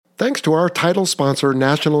thanks to our title sponsor,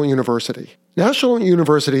 National University. National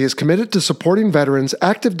University is committed to supporting veterans,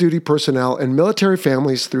 active duty personnel, and military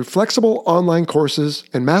families through flexible online courses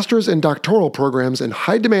and master's and doctoral programs in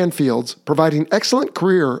high-demand fields, providing excellent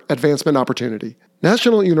career advancement opportunity.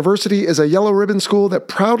 National University is a yellow ribbon school that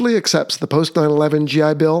proudly accepts the post-9/11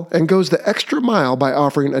 GI Bill and goes the extra mile by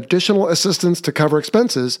offering additional assistance to cover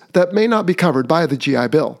expenses that may not be covered by the GI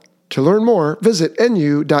Bill. To learn more, visit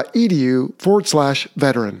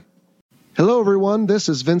nu.edu/veteran. Hello, everyone. This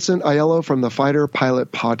is Vincent Aiello from the Fighter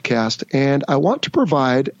Pilot Podcast, and I want to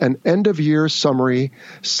provide an end-of-year summary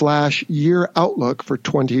 / year outlook for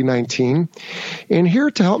 2019. And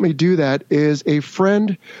here to help me do that is a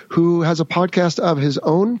friend who has a podcast of his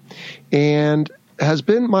own and has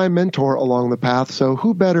been my mentor along the path. So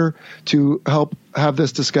who better to help have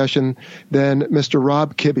this discussion than Mr.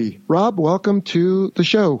 Rob Kibbe. Rob, welcome to the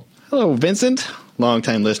show. Hello, Vincent.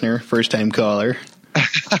 Long-time listener, first-time caller.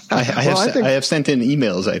 I have sent in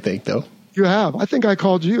emails, I think, though. You have. I think I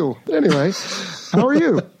called you. Anyway, how are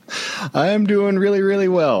you? I'm doing really, really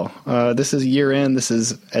well. This is year-end. This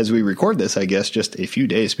is, as we record this, I guess, just a few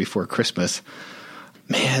days before Christmas.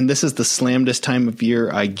 Man, this is the slammed time of year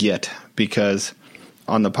I get because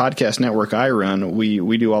on the podcast network I run,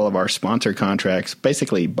 we do all of our sponsor contracts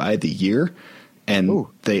basically by the year, and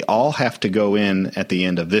they all have to go in at the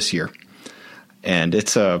end of this year. And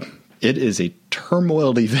it is a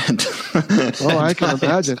turmoiled event. Oh, I can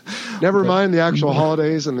imagine. Never mind the actual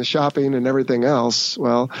holidays and the shopping and everything else.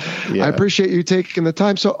 Well, yeah. I appreciate you taking the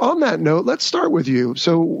time. So on that note, let's start with you.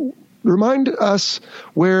 So remind us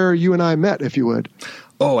where you and I met, if you would.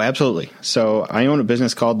 Oh, absolutely. So I own a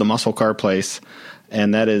business called The Muscle Car Place,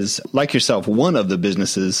 and that is, like yourself, one of the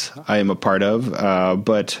businesses I am a part of,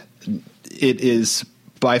 but it is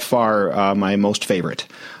by far my most favorite.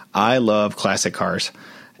 I love classic cars.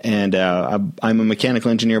 And I'm a mechanical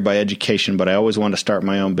engineer by education, but I always wanted to start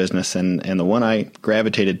my own business. And the one I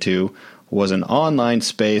gravitated to was an online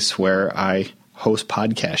space where I host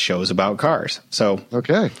podcast shows about cars. So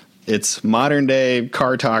it's modern day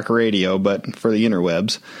car talk radio, but for the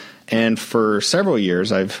interwebs. And for several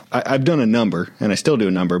years, I've done a number, and I still do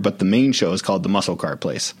a number, but the main show is called The Muscle Car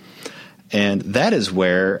Place. And that is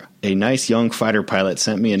where a nice young fighter pilot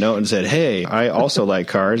sent me a note and said, hey, I also like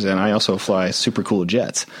cars and I also fly super cool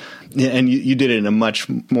jets. And you did it in a much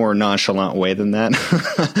more nonchalant way than that.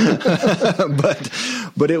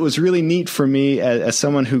 but it was really neat for me as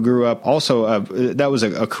someone who grew up. Also, that was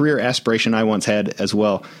a career aspiration I once had as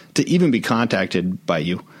well, to even be contacted by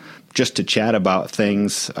you just to chat about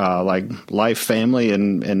things like life, family,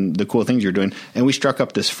 and the cool things you're doing. And we struck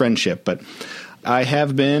up this friendship. But I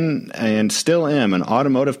have been and still am an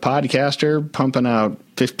automotive podcaster, pumping out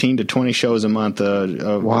 15 to 20 shows a month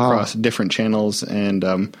across different channels and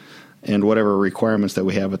whatever requirements that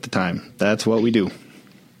we have at the time. That's what we do.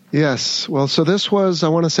 Yes. Well, so this was, I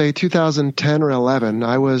want to say 2010 or 11.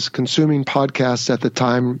 I was consuming podcasts at the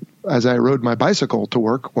time as I rode my bicycle to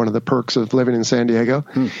work, one of the perks of living in San Diego.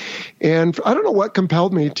 And I don't know what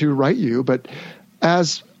compelled me to write you, but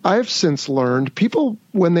as I've since learned, people,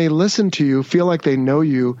 when they listen to you, feel like they know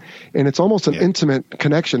you, and it's almost an intimate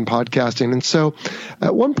connection, podcasting. And so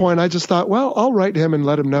at one point, I just thought, well, I'll write him and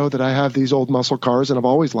let him know that I have these old muscle cars, and I've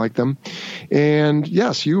always liked them. And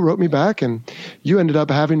yes, you wrote me back, and you ended up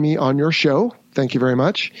having me on your show. Thank you very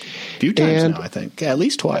much. A few times now, I think. Yeah, at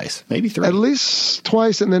least twice, maybe three. At least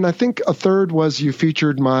twice, and then I think a third was you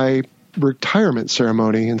featured my retirement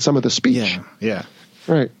ceremony in some of the speech. Yeah.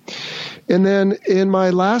 Right. And then in my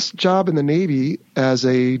last job in the Navy as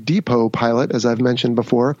a depot pilot, as I've mentioned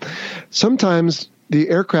before, sometimes the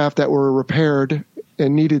aircraft that were repaired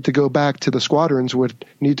and needed to go back to the squadrons would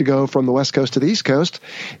need to go from the West Coast to the East Coast,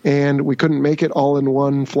 and we couldn't make it all in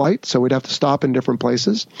one flight, so we'd have to stop in different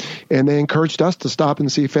places. And they encouraged us to stop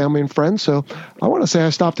and see family and friends, so I want to say I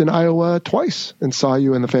stopped in Iowa twice and saw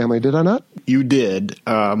you and the family. Did I not? You did.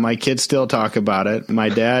 My kids still talk about it. My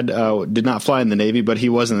dad did not fly in the Navy, but he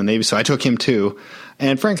was in the Navy, so I took him too.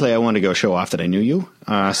 And frankly, I wanted to go show off that I knew you.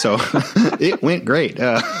 So it went great.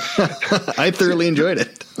 I thoroughly enjoyed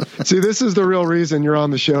it. See, this is the real reason you're on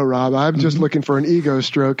the show, Rob. I'm just looking for an ego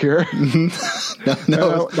stroke here.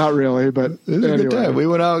 No, not really, but it was a good time. We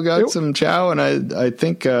went out and got some chow, and I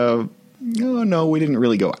think, no, we didn't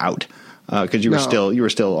really go out because you were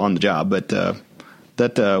still on the job, but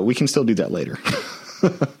that we can still do that later.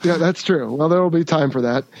 Yeah, that's true. Well, there will be time for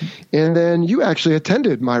that. And then you actually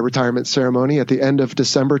attended my retirement ceremony at the end of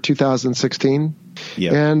December 2016.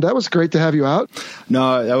 Yeah, and that was great to have you out.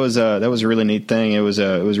 No, that was a really neat thing. It was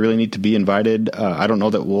really neat to be invited. I don't know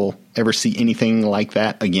that we'll ever see anything like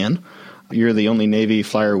that again. You're the only Navy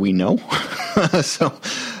flyer we know.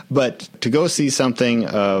 But to go see something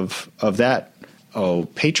of that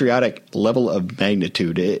patriotic level of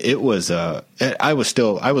magnitude, it was I was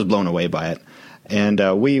blown away by it.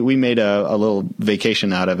 And we made a little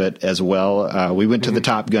vacation out of it as well. We went to the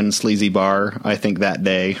Top Gun Sleazy Bar, I think, that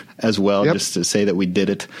day as well, just to say that we did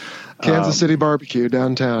it. Kansas City Barbecue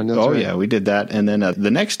downtown. That's right. Yeah, we did that. And then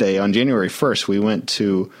the next day, on January 1st, we went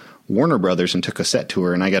to Warner Brothers and took a set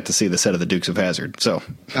tour, and I got to see the set of the Dukes of Hazzard. So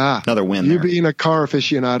another win there. You being a car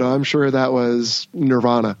aficionado, I'm sure that was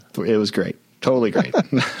nirvana. It was great. Totally great.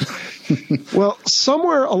 Well,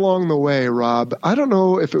 somewhere along the way, Rob, I don't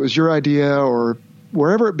know if it was your idea or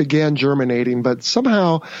wherever it began germinating, but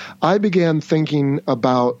somehow I began thinking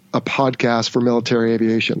about a podcast for military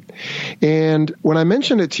aviation. And when I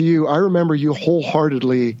mentioned it to you, I remember you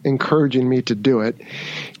wholeheartedly encouraging me to do it.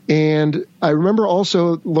 And I remember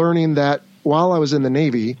also learning that while I was in the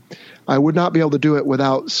Navy, I would not be able to do it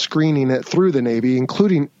without screening it through the Navy,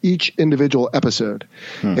 including each individual episode.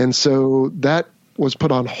 And so that was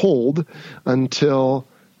put on hold until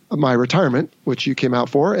my retirement, which you came out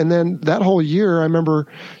for. And then that whole year, I remember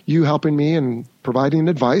you helping me and providing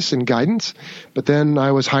advice and guidance. But then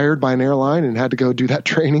I was hired by an airline and had to go do that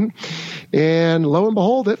training. And lo and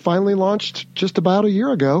behold, it finally launched just about a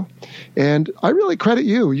year ago. And I really credit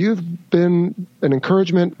you. You've been an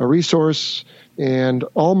encouragement, a resource, and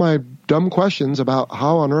all my dumb questions about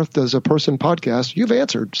how on earth does a person podcast, you've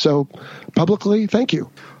answered. So publicly, thank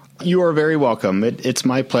you. You are very welcome. It's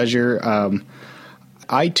my pleasure.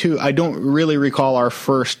 I don't really recall our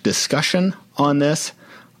first discussion on this,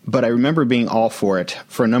 but I remember being all for it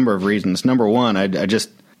for a number of reasons. Number one, I just,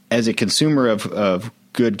 as a consumer of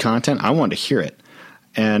good content, I wanted to hear it.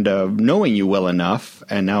 And knowing you well enough,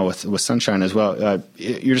 and now with Sunshine as well,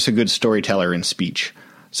 you're just a good storyteller in speech.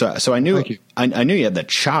 So I knew I knew you had the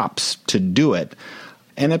chops to do it.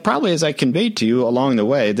 And it probably, as I conveyed to you along the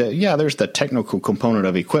way, that there's the technical component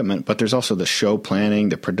of equipment, but there's also the show planning,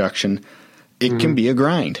 the production. It can be a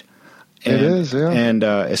grind. And, it is, yeah. And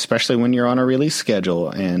especially when you're on a release schedule,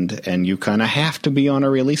 and you kind of have to be on a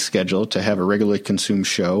release schedule to have a regularly consumed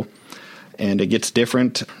show. And it gets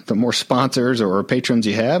different the more sponsors or patrons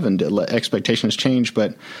you have, and expectations change.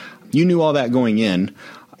 But you knew all that going in,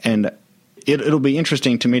 and it'll be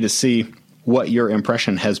interesting to me to see what your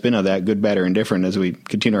impression has been of that, good, bad, or indifferent, as we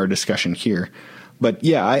continue our discussion here. But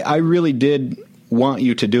yeah, I really did want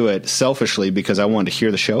you to do it selfishly because I wanted to hear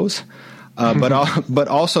the shows. But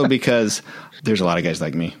also because there's a lot of guys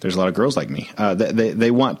like me. There's a lot of girls like me. They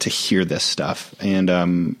want to hear this stuff. And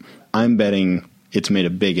I'm betting it's made a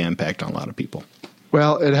big impact on a lot of people.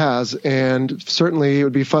 Well, it has. And certainly it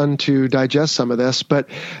would be fun to digest some of this. But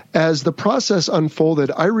as the process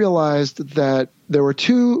unfolded, I realized that there were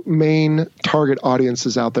two main target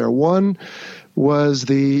audiences out there. One was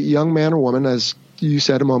the young man or woman, as you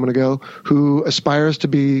said a moment ago, who aspires to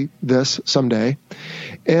be this someday.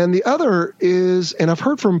 And the other is, and I've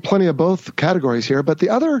heard from plenty of both categories here, but the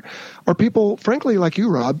other are people, frankly, like you,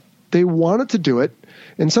 Rob. They wanted to do it.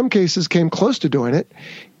 In some cases came close to doing it,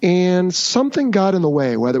 and something got in the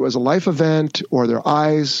way, whether it was a life event or their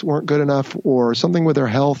eyes weren't good enough or something with their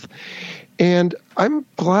health. And I'm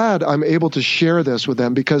glad I'm able to share this with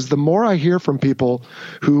them, because the more I hear from people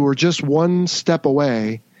who were just one step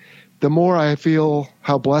away, the more I feel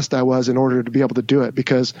how blessed I was in order to be able to do it.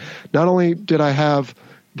 Because not only did I have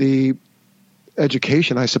the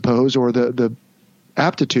education, I suppose, or the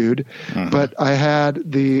aptitude, but I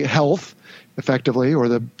had the health, effectively, or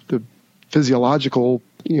the physiological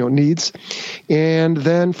needs. And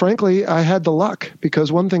then, frankly, I had the luck,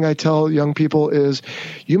 because one thing I tell young people is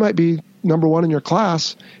you might be number one in your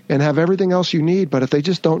class and have everything else you need, but if they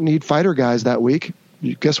just don't need fighter guys that week,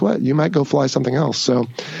 guess what? You might go fly something else. So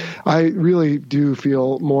I really do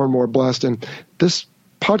feel more and more blessed. And this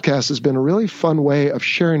podcast has been a really fun way of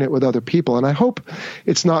sharing it with other people. And I hope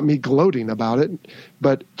it's not me gloating about it,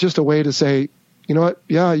 but just a way to say, you know what?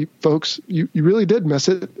 Yeah, folks, you really did miss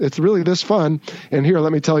it. It's really this fun. And here,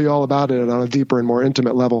 let me tell you all about it on a deeper and more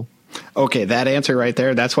intimate level. Okay, that answer right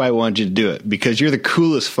there, that's why I wanted you to do it, because you're the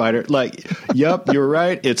coolest fighter. Like, yep, you're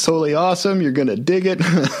right. It's totally awesome. You're going to dig it.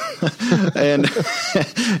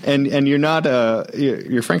 and you're not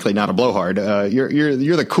you're frankly not a blowhard.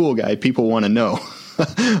 You're the cool guy people want to know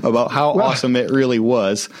about how awesome it really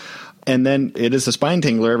was. And then it is a spine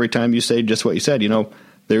tingler every time you say just what you said.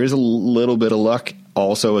 There is a little bit of luck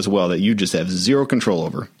also as well that you just have zero control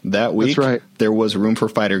over. That week, there was room for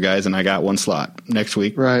fighter guys, and I got one slot. Next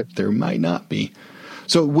week, there might not be.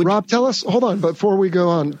 So, Rob, tell us, hold on, before we go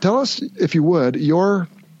on, tell us, if you would, your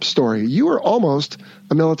story. You were almost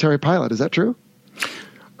a military pilot. Is that true?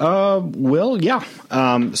 Well, yeah.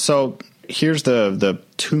 So here's the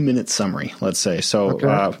 2-minute summary, let's say. So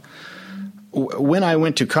Okay. When I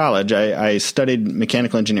went to college, I studied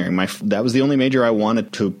mechanical engineering. That was the only major I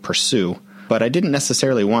wanted to pursue. But I didn't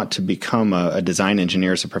necessarily want to become a design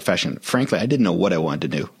engineer as a profession. Frankly, I didn't know what I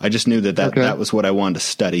wanted to do. I just knew that was what I wanted to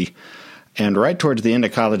study. And right towards the end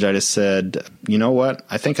of college, I just said, you know what?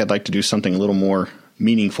 I think I'd like to do something a little more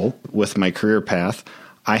meaningful with my career path.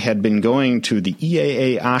 I had been going to the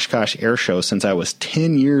EAA Oshkosh Air Show since I was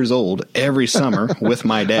 10 years old every summer with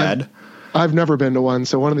my dad. I've never been to one,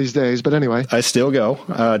 so one of these days. But anyway. I still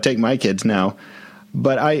go. Take my kids now.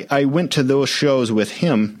 But I went to those shows with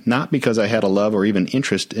him, not because I had a love or even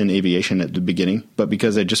interest in aviation at the beginning, but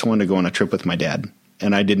because I just wanted to go on a trip with my dad.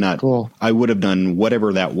 And I did not. Cool. I would have done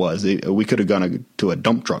whatever that was. We could have gone to a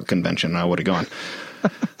dump truck convention, and I would have gone.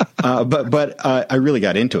 But I really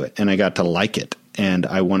got into it, and I got to like it, and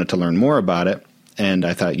I wanted to learn more about it. And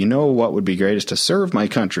I thought, you know what would be great is to serve my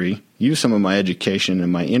country, use some of my education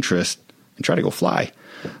and my interest, and try to go fly.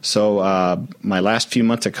 So my last few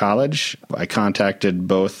months of college, I contacted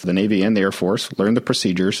both the Navy and the Air Force, learned the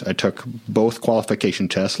procedures. I took both qualification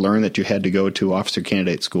tests, learned that you had to go to officer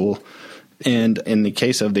candidate school. And in the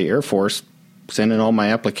case of the Air Force, sent in all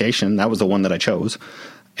my application. That was the one that I chose.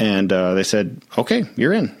 And they said, okay,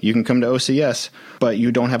 you're in. You can come to OCS, but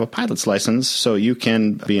you don't have a pilot's license, so you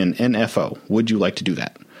can be an NFO. Would you like to do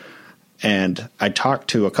that? And I talked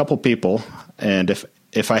to a couple people, and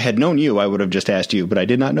if I had known you, I would have just asked you, but I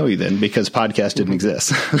did not know you then because podcast didn't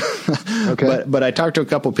exist. Okay. But I talked to a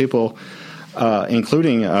couple people,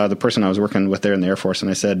 including the person I was working with there in the Air Force, and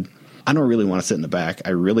I said, I don't really want to sit in the back. I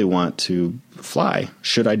really want to fly.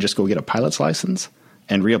 Should I just go get a pilot's license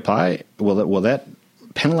and reapply? Will that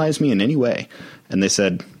penalize me in any way? And they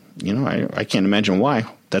said, I can't imagine why.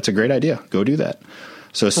 That's a great idea. Go do that.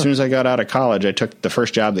 So as soon as I got out of college, I took the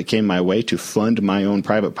first job that came my way to fund my own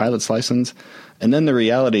private pilot's license. And then the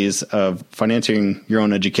realities of financing your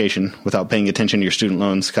own education without paying attention to your student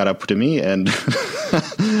loans caught up to me, and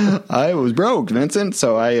I was broke, Vincent.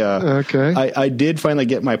 So I did finally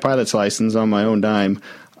get my pilot's license on my own dime.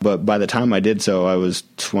 But by the time I did so, I was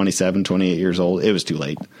 27, 28 years old. It was too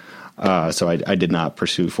late. So I did not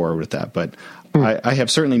pursue forward with that. But I have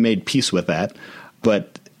certainly made peace with that.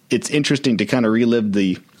 But it's interesting to kind of relive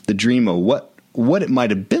the dream of what it might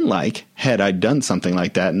have been like had I done something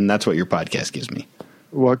like that. And that's what your podcast gives me.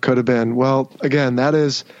 What could have been. Well, again, that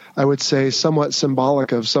is, I would say, somewhat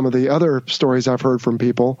symbolic of some of the other stories I've heard from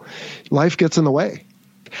people. Life gets in the way.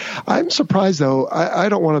 I'm surprised, though. I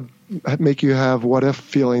don't want to make you have what-if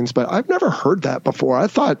feelings, but I've never heard that before. I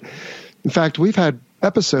thought, in fact, we've had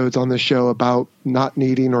episodes on this show about not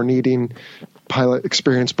needing or needing pilot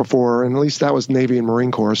experience before, and at least that was Navy and Marine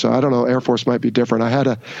Corps. So I don't know, Air Force might be different. I had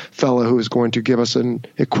a fellow who was going to give us an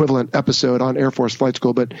equivalent episode on Air Force flight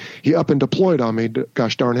school, but he up and deployed on me,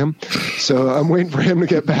 gosh darn him. So I'm waiting for him to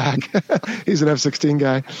get back. He's an F-16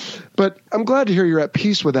 guy. But I'm glad to hear you're at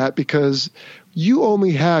peace with that, because you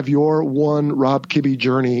only have your one Rob Kibbe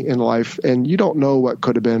journey in life, and you don't know what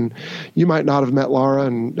could have been. You might not have met Laura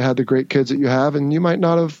and had the great kids that you have, and you might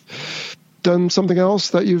not have done something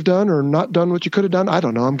else that you've done or not done what you could have done. I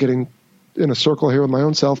don't know. I'm getting in a circle here with my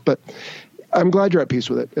own self, but I'm glad you're at peace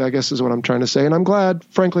with it, I guess is what I'm trying to say. And I'm glad,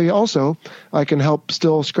 frankly, also I can help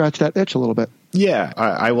still scratch that itch a little bit. Yeah,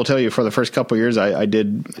 I will tell you, for the first couple of years,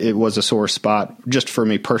 it was a sore spot just for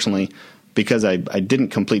me personally, because I didn't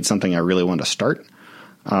complete something I really wanted to start.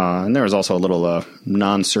 And there was also a little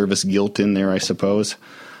non-service guilt in there, I suppose.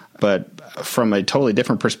 But from a totally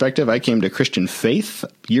different perspective, I came to Christian faith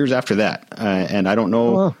years after that. And I don't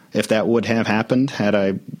know if that would have happened had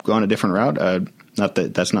I gone a different route. Not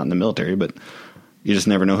that that's not in the military, but you just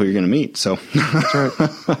never know who you're going to meet. So That's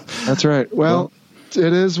right. That's right. Well,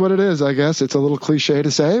 it is what it is, I guess. It's a little cliche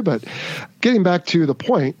to say, but getting back to the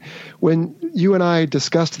point, when you and I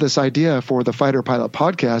discussed this idea for the Fighter Pilot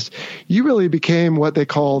podcast, you really became what they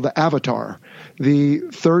call the avatar, the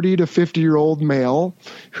 30 to 50-year-old male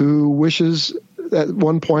who wishes at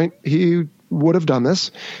one point he would have done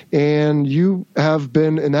this. And you have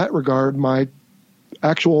been, in that regard, my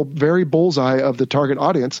actual very bullseye of the target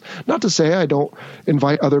audience. Not to say I don't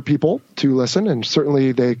invite other people to listen, and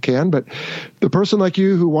certainly they can, but the person like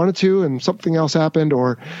you who wanted to and something else happened,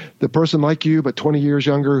 or the person like you but 20 years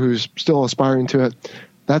younger who's still aspiring to it,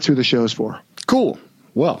 that's who the show's for. Cool.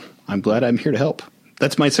 Well, I'm glad I'm here to help.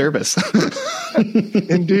 That's my service.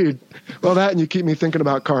 Indeed. Well, that, and you keep me thinking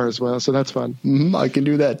about cars. Well, so that's fun. Mm-hmm, I can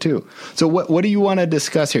do that too. So what do you want to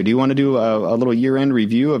discuss here? Do you want to do a little year-end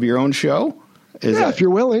review of your own show? If you're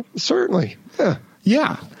willing, certainly.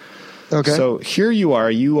 Yeah. Okay. So here you are.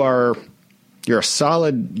 You're a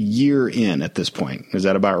solid year in at this point. Is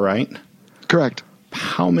that about right? Correct.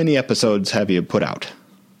 How many episodes have you put out?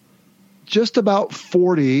 Just about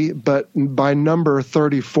 40, but by number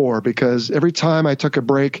 34, because every time I took a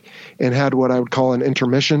break and had what I would call an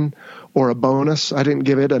intermission or a bonus, I didn't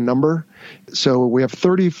give it a number. So we have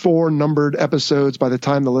 34 numbered episodes by the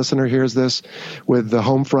time the listener hears this, with the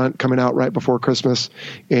home front coming out right before Christmas,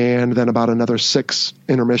 and then about another 6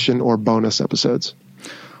 intermission or bonus episodes.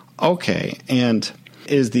 Okay. And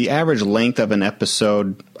is the average length of an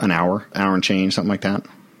episode an hour and change, something like that?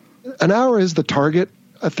 An hour is the target.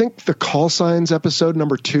 I think the Call Signs episode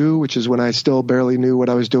number 2, which is when I still barely knew what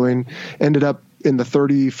I was doing, ended up in the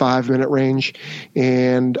 35-minute range.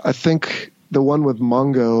 And I think the one with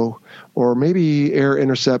Mongo, or maybe Air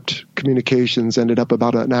Intercept Communications, ended up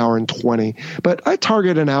about an hour and 20. But I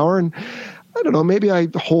target an hour, and I don't know, maybe I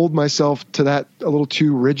hold myself to that a little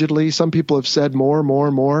too rigidly. Some people have said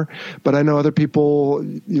more, but I know other people,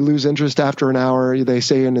 you lose interest after an hour. They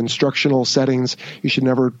say in instructional settings, you should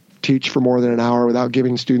never teach for more than an hour without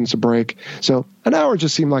giving students a break. So an hour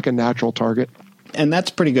just seemed like a natural target. And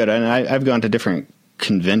that's pretty good. And I've gone to different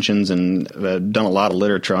conventions and done a lot of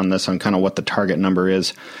literature on this, on kind of what the target number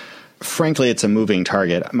is. Frankly, it's a moving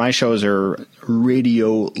target. My shows are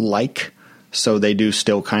radio-like, so they do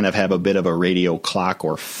still kind of have a bit of a radio clock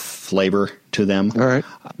or flavor to them. All right.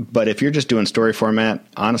 But if you're just doing story format,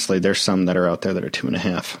 honestly, there's some that are out there that are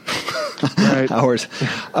 2.5 hours.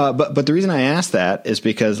 But the reason I ask that is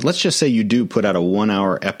because let's just say you do put out a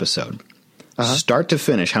 1-hour episode. Start to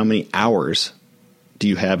finish, how many hours do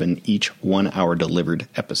you have in each 1-hour delivered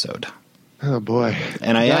episode? Oh, boy.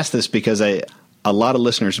 And I ask this because a lot of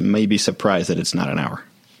listeners may be surprised that it's not an hour.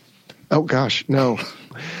 Oh, gosh, no.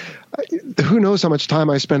 Who knows how much time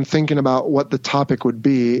I spend thinking about what the topic would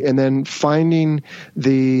be, and then finding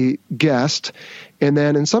the guest. And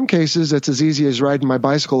then in some cases, it's as easy as riding my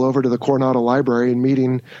bicycle over to the Coronado Library and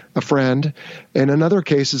meeting a friend. And in other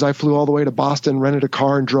cases, I flew all the way to Boston, rented a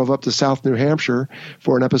car, and drove up to South New Hampshire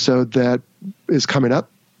for an episode that is coming up.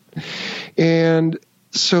 And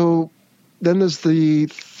so then there's the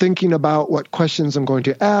thinking about what questions I'm going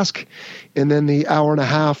to ask, and then the hour and a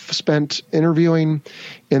half spent interviewing,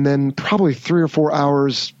 and then probably 3 or 4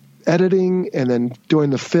 hours editing, and then doing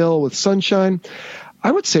the fill with Sunshine.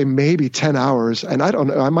 I would say maybe 10 hours, and I don't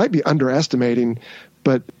know, I might be underestimating,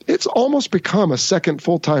 but it's almost become a second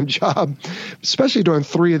full-time job, especially doing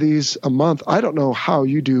 3 of these a month. I don't know how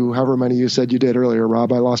you do, however many you said you did earlier,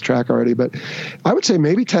 Rob. I lost track already, but I would say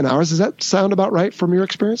maybe 10 hours. Does that sound about right from your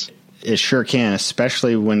experience? It sure can,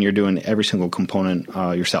 especially when you're doing every single component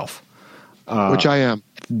yourself. Which I am.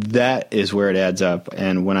 That is where it adds up.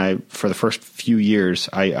 And when for the first few years,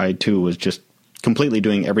 I too was just completely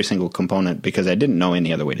doing every single component because I didn't know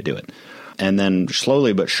any other way to do it. And then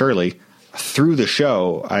slowly but surely, through the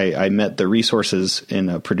show, I met the resources in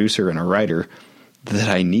a producer and a writer that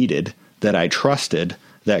I needed, that I trusted,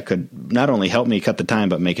 that could not only help me cut the time,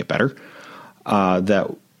 but make it better,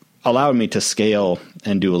 that allowed me to scale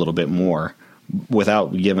and do a little bit more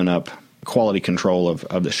without giving up quality control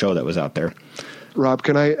of the show that was out there. Rob,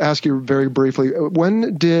 can I ask you very briefly,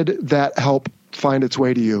 when did that help find its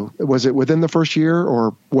way to you? Was it within the first year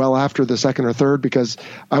or well after the second or third? Because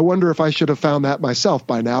I wonder if I should have found that myself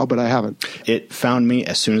by now, but I haven't. It found me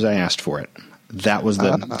as soon as I asked for it. That was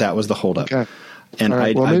the holdup. Okay. And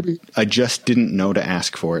right. I just didn't know to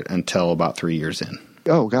ask for it until about 3 years in.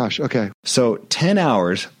 Oh, gosh. Okay. So 10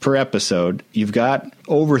 hours per episode. You've got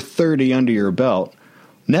over 30 under your belt.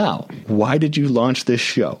 Now, why did you launch this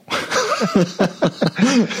show?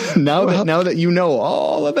 now that you know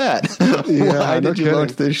all of that, why did you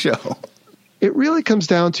launch this show? It really comes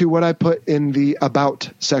down to what I put in the About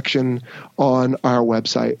section on our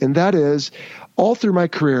website. And that is, all through my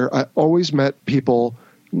career, I always met people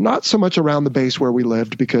not so much around the base where we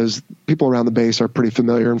lived, because people around the base are pretty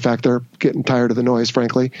familiar. In fact, they're getting tired of the noise,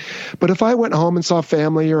 frankly. But if I went home and saw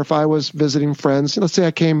family, or if I was visiting friends, let's say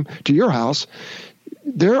I came to your house,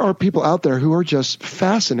 there are people out there who are just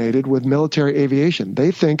fascinated with military aviation.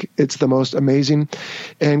 They think it's the most amazing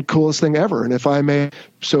and coolest thing ever. And if I may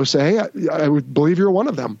so say, I would believe you're one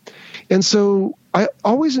of them. And so I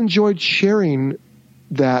always enjoyed sharing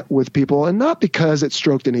that with people, and not because it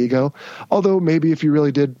stroked an ego, although maybe if you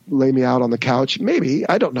really did lay me out on the couch, maybe,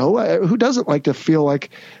 I don't know, who doesn't like to feel like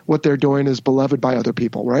what they're doing is beloved by other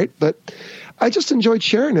people, right? But I just enjoyed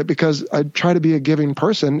sharing it because I try to be a giving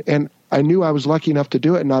person, and I knew I was lucky enough to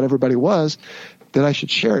do it, and not everybody was, that I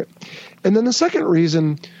should share it. And then the second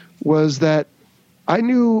reason was that I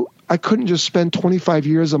knew I couldn't just spend 25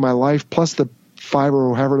 years of my life plus the 5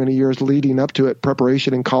 or however many years leading up to it,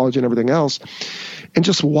 preparation in college and everything else, and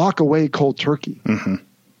just walk away cold turkey. Mm-hmm.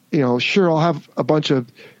 You know, sure, I'll have a bunch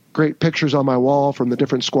of great pictures on my wall from the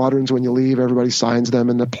different squadrons. When you leave, everybody signs them,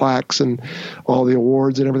 and the plaques and all the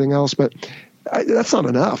awards and everything else. But that's not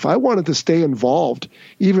enough. I wanted to stay involved,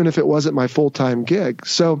 even if it wasn't my full-time gig.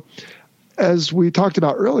 So as we talked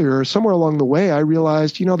about earlier, somewhere along the way, I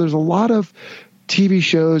realized, there's a lot of TV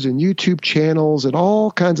shows and YouTube channels and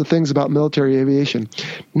all kinds of things about military aviation.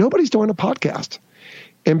 Nobody's doing a podcast.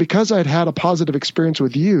 And because I'd had a positive experience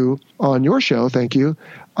with you on your show, thank you,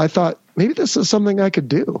 I thought maybe this is something I could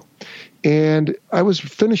do. And I was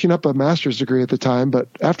finishing up a master's degree at the time, but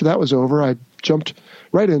after that was over, I jumped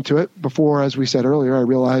right into it. Before, as we said earlier, I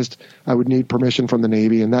realized I would need permission from the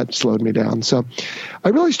Navy, and that slowed me down. So I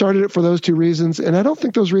really started it for those two reasons, and I don't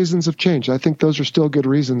think those reasons have changed. I think those are still good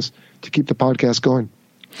reasons to keep the podcast going.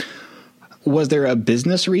 Was there a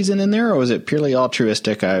business reason in there, or was it purely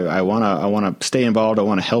altruistic? I want to stay involved. I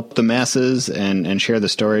want to help the masses and share the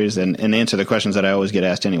stories and answer the questions that I always get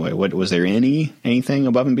asked anyway. Was there anything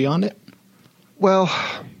above and beyond it? Well,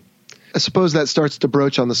 I suppose that starts to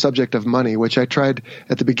broach on the subject of money, which I tried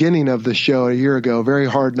at the beginning of the show a year ago very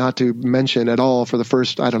hard not to mention at all for the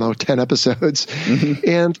first, 10 episodes. Mm-hmm.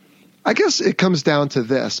 And I guess it comes down to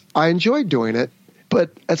this. I enjoyed doing it, but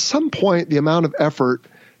at some point the amount of effort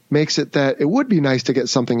makes it that it would be nice to get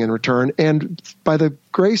something in return. And by the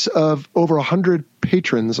grace of over 100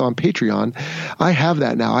 patrons on Patreon, I have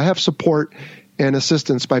that now. I have support and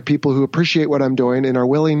assistance by people who appreciate what I'm doing and are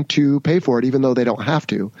willing to pay for it, even though they don't have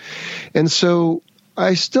to. And so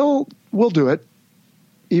I still will do it,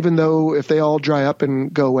 even though if they all dry up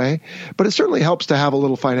and go away. But it certainly helps to have a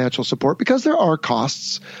little financial support, because there are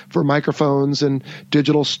costs for microphones and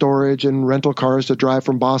digital storage and rental cars to drive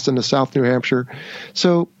from Boston to South New Hampshire.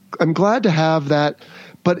 So I'm glad to have that,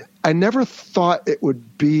 but I never thought it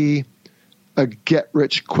would be a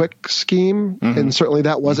get-rich-quick scheme, mm-hmm. and certainly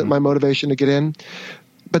that wasn't mm-hmm. my motivation to get in.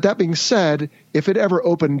 But that being said, if it ever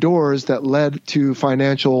opened doors that led to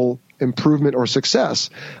financial improvement or success,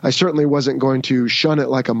 I certainly wasn't going to shun it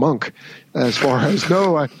like a monk as far as,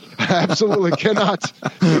 no, I absolutely cannot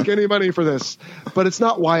make any money for this. But it's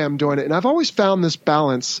not why I'm doing it. And I've always found this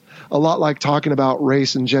balance, a lot like talking about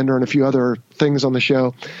race and gender and a few other things on the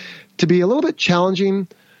show, to be a little bit challenging,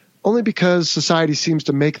 only because society seems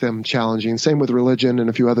to make them challenging. Same with religion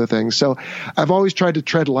and a few other things. So I've always tried to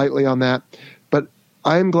tread lightly on that. But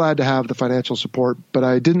I'm glad to have the financial support, but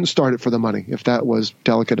I didn't start it for the money, if that was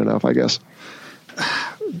delicate enough, I guess.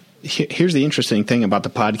 Here's the interesting thing about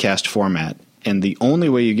the podcast format. And the only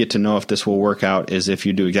way you get to know if this will work out is if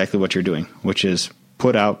you do exactly what you're doing, which is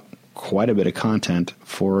put out quite a bit of content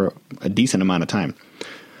for a decent amount of time.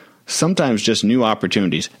 Sometimes just new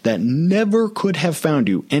opportunities that never could have found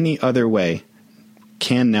you any other way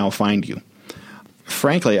can now find you.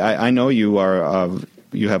 Frankly, I know you are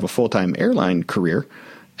you have a full-time airline career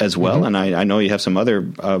as well, mm-hmm. and I know you have some other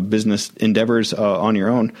business endeavors on your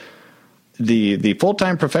own. The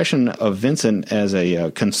full-time profession of Vincent as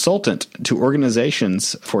a consultant to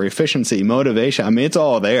organizations for efficiency, motivation, I mean, it's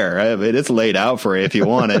all there. It's laid out for you if you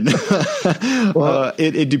want it. Well,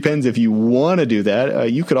 it depends if you want to do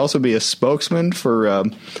that. You could also be a spokesman for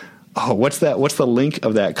what's that? What's the link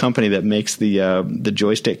of that company that makes the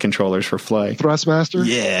joystick controllers for flight? Thrustmaster?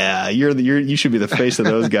 Yeah, you should be the face of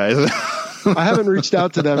those guys. I haven't reached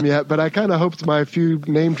out to them yet, but I kind of hoped my few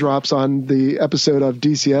name drops on the episode of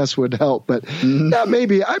DCS would help. But mm-hmm. yeah,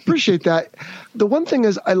 maybe. I appreciate that. The one thing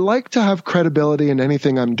is I like to have credibility in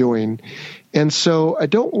anything I'm doing. And so I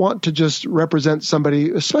don't want to just represent somebody,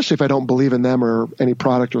 especially if I don't believe in them or any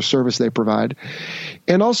product or service they provide.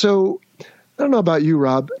 And also, I don't know about you,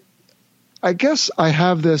 Rob, I guess I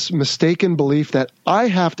have this mistaken belief that I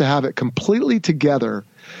have to have it completely together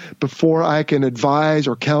before I can advise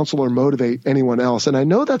or counsel or motivate anyone else. And I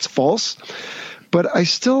know that's false, but I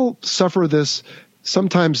still suffer this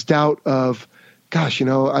sometimes doubt of, gosh,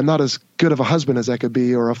 I'm not as good of a husband as I could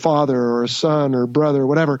be, or a father or a son or brother or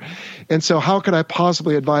whatever. And so how could I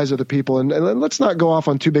possibly advise other people? And let's not go off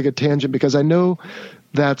on too big a tangent, because I know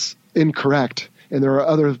that's incorrect and there are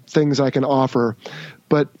other things I can offer.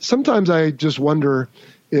 But sometimes I just wonder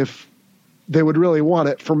if they would really want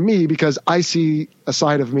it from me, because I see a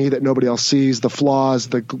side of me that nobody else sees, the flaws,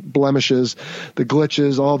 the blemishes, the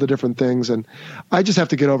glitches, all the different things. And I just have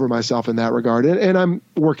to get over myself in that regard. And I'm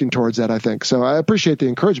working towards that, I think. So I appreciate the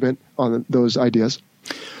encouragement on those ideas.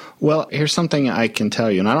 Well, here's something I can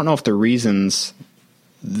tell you. And I don't know if the reasons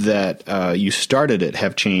that you started it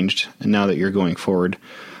have changed now that you're going forward.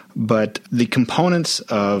 But the components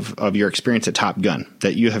of your experience at Top Gun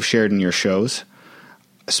that you have shared in your shows,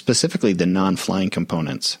 specifically the non-flying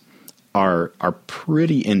components, are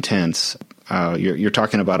pretty intense. You're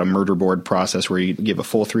talking about a murder board process where you give a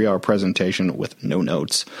full 3-hour presentation with no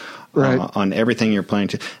notes on everything you're planning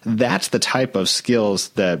to. That's the type of skills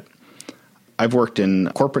that I've worked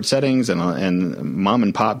in corporate settings and mom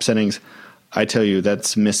and pop settings. I tell you,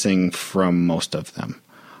 that's missing from most of them.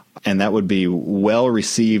 And that would be well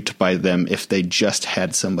received by them if they just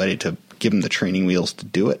had somebody to give them the training wheels to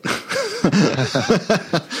do it.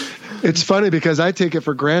 It's funny because I take it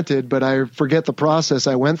for granted, but I forget the process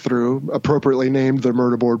I went through, appropriately named the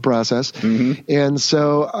murder board process. Mm-hmm. And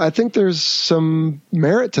so I think there's some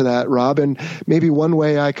merit to that, Rob. And maybe one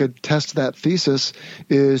way I could test that thesis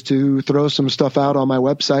is to throw some stuff out on my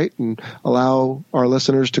website and allow our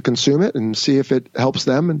listeners to consume it and see if it helps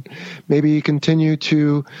them and maybe continue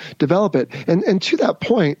to develop it. And to that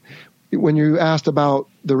point, when you asked about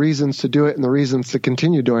the reasons to do it and the reasons to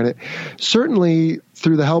continue doing it, certainly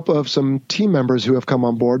through the help of some team members who have come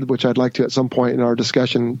on board, which I'd like to at some point in our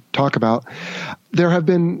discussion talk about, there have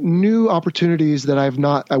been new opportunities that I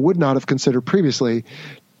would not have considered previously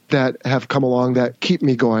that have come along that keep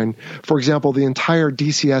me going. For example, the entire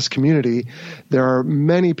DCS community, there are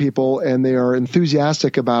many people and they are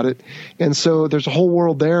enthusiastic about it. And so there's a whole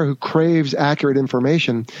world there who craves accurate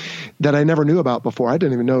information that I never knew about before. I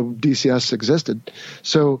didn't even know DCS existed.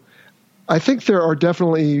 So I think there are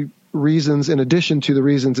definitely reasons in addition to the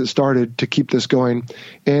reasons it started to keep this going.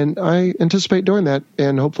 And I anticipate doing that.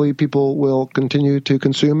 And hopefully people will continue to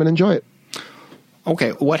consume and enjoy it. Okay.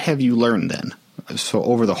 What have you learned then? So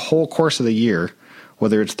over the whole course of the year,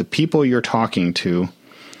 whether it's the people you're talking to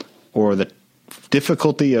or the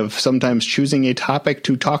difficulty of sometimes choosing a topic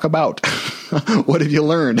to talk about, what have you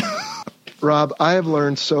learned? Rob, I have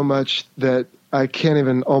learned so much that I can't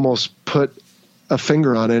even almost put a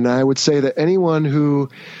finger on it. And I would say that anyone who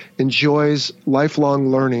enjoys lifelong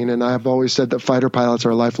learning, and I've always said that fighter pilots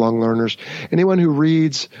are lifelong learners, anyone who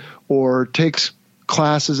reads or takes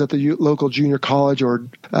classes at the local junior college or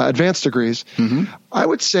advanced degrees, mm-hmm. I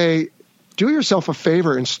would say do yourself a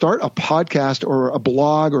favor and start a podcast or a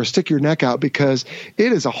blog or stick your neck out, because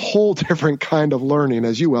it is a whole different kind of learning,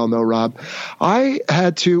 as you well know, Rob. I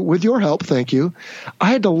had to, with your help, thank you,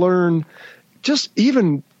 I had to learn just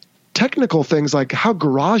even technical things like how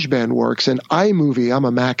GarageBand works and iMovie. I'm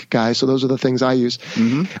a Mac guy, so those are the things I use.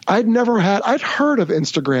 Mm-hmm. I'd heard of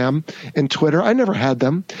Instagram and Twitter. I never had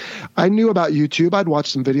them. I knew about YouTube. I'd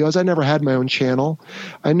watched some videos. I never had my own channel.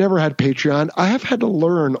 I never had Patreon. I have had to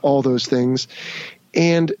learn all those things.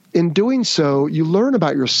 And in doing so, you learn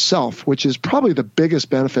about yourself, which is probably the biggest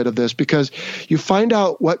benefit of this, because you find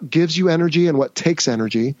out what gives you energy and what takes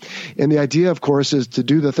energy. And the idea, of course, is to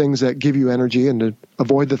do the things that give you energy and to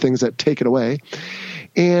avoid the things that take it away.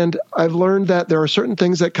 And I've learned that there are certain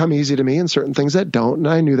things that come easy to me and certain things that don't. And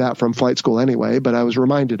I knew that from flight school anyway, but I was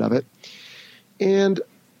reminded of it. And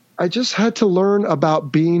I just had to learn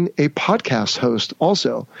about being a podcast host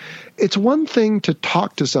also. It's one thing to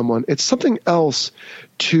talk to someone. It's something else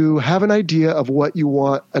to have an idea of what you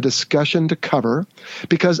want a discussion to cover,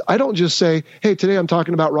 because I don't just say, hey, today I'm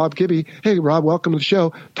talking about Rob Kibbe. Hey, Rob, welcome to the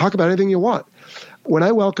show. Talk about anything you want. When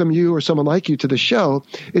I welcome you or someone like you to the show,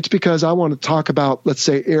 it's because I want to talk about, let's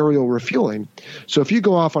say, aerial refueling. So if you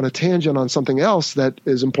go off on a tangent on something else that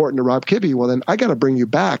is important to Rob Kibbe, well, then I got to bring you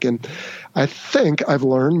back. And I think I've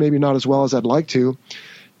learned, maybe not as well as I'd like to,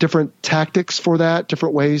 different tactics for that,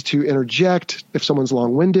 different ways to interject if someone's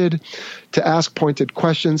long-winded, to ask pointed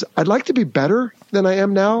questions. I'd like to be better than I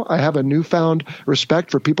am now. I have a newfound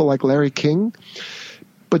respect for people like Larry King.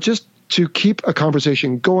 But just to keep a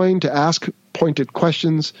conversation going, to ask pointed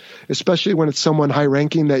questions, especially when it's someone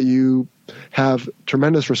high-ranking that you have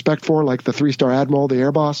tremendous respect for, like the 3-star admiral, the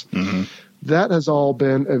air boss. Mm-hmm. That has all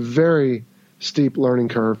been a very steep learning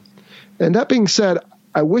curve. And that being said,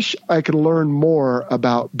 I wish I could learn more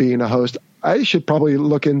about being a host. I should probably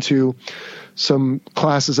look into some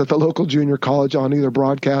classes at the local junior college on either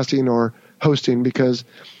broadcasting or hosting, because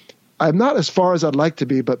I'm not as far as I'd like to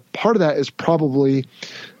be, but part of that is probably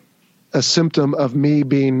a symptom of me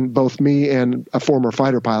being both me and a former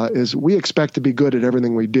fighter pilot, is we expect to be good at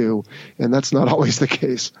everything we do, and that's not always the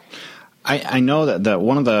case. I know that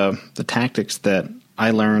one of the tactics that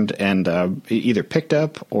I learned and either picked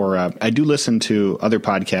up or I do listen to other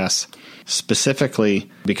podcasts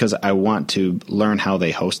specifically because I want to learn how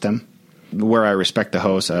they host them. Where I respect the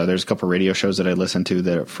host, there's a couple of radio shows that I listen to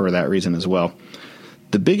that for that reason as well.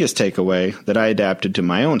 The biggest takeaway that I adapted to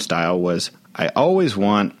my own style was I always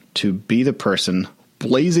want to be the person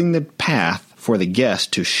blazing the path for the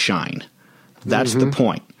guest to shine. That's the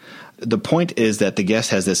point. The point is that the guest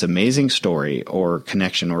has this amazing story or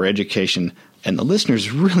connection or education, and the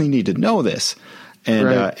listeners really need to know this. And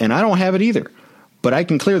and I don't have it either. but I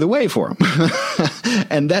can clear the way for them.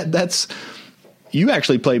 And that's, you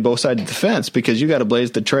actually play both sides of the fence because you got to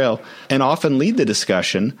blaze the trail and often lead the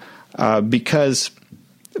discussion because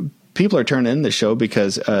people are turning in the show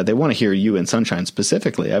because they want to hear you and Sunshine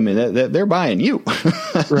specifically. I mean, they're buying you.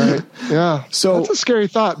 Right. Yeah. So that's a scary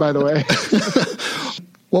thought, by the way.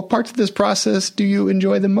 What parts of this process do you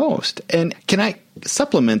enjoy the most? And can I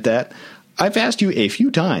supplement that? I've asked you a few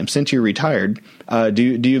times since you're retired, do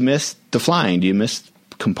you miss the flying? Do you miss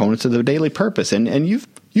components of the daily purpose? And you've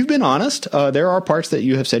been honest. There are parts that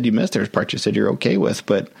you have said you miss. There's parts you said you're okay with.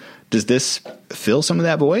 But does this fill some of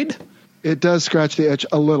that void? It does scratch the itch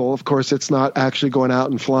a little. Of course, it's not actually going out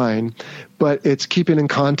and flying, but it's keeping in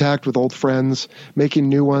contact with old friends, making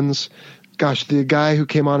new ones. Gosh, the guy who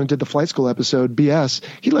came on and did the flight school episode, BS,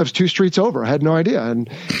 he lives 2 streets over. I had no idea. And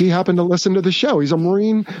he happened to listen to the show. He's a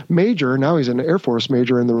Marine major. Now he's an Air Force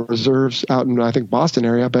major in the reserves out in, I think, Boston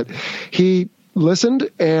area. But he listened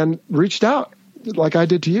and reached out like I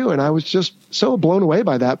did to you. And I was just so blown away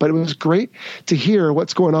by that. But it was great to hear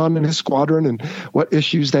what's going on in his squadron and what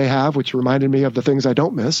issues they have, which reminded me of the things I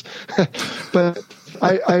don't miss. But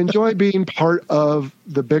I enjoy being part of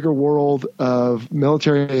the bigger world of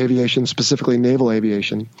military aviation, specifically naval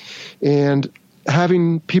aviation, and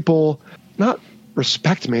having people not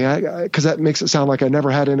respect me, because that makes it sound like I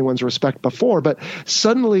never had anyone's respect before, but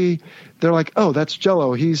suddenly they're like, oh, that's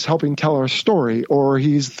Jello. He's helping tell our story, or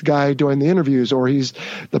he's the guy doing the interviews, or he's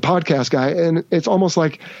the podcast guy. And it's almost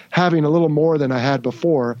like having a little more than I had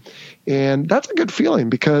before. And that's a good feeling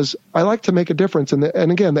because I like to make a difference. And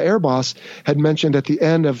again, the Air Boss had mentioned at the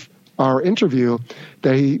end of our interview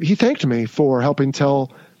that he thanked me for helping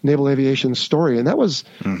tell naval aviation story. And that was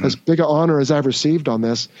as big an honor as I've received on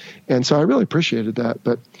this. And so I really appreciated that.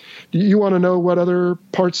 But do you want to know what other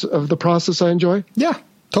parts of the process I enjoy? Yeah,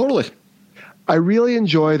 totally. I really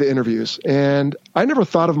enjoy the interviews, and I never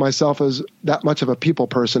thought of myself as that much of a people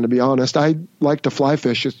person, to be honest. I like to fly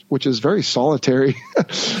fish, which is very solitary.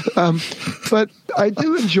 But I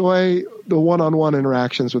do enjoy the one-on-one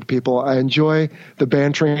interactions with people. I enjoy the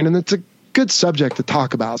bantering, and it's a good subject to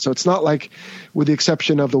talk about. So it's not like, with the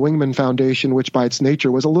exception of the Wingman Foundation, which by its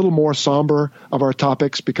nature was a little more somber of our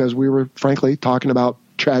topics because we were frankly talking about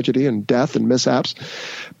tragedy and death and mishaps.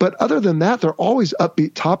 But other than that, they're always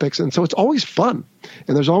upbeat topics. And so it's always fun.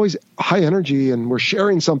 And there's always high energy, and we're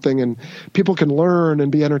sharing something, and people can learn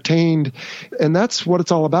and be entertained. And that's what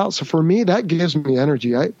it's all about. So for me, that gives me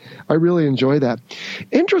energy. I really enjoy that.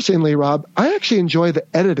 Interestingly, Rob, I actually enjoy the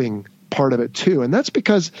editing part of it too. And that's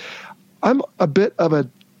because I'm a bit of a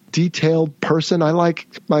detailed person. I like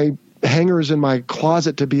my hangers in my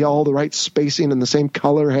closet to be all the right spacing and the same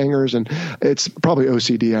color hangers, and it's probably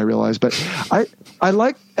OCD, I realize, but I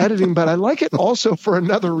like editing, but I like it also for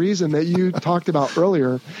another reason that you talked about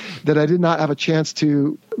earlier that I did not have a chance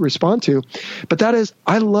to respond to, but that is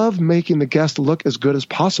I love making the guest look as good as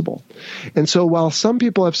possible. And so while some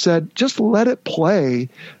people have said just let it play,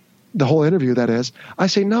 the whole interview, that is, I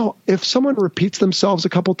say, no, if someone repeats themselves a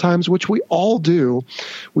couple times, which we all do,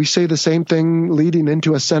 we say the same thing leading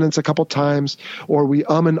into a sentence a couple times, or we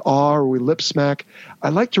and ah, or we lip smack. I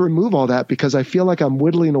like to remove all that because I feel like I'm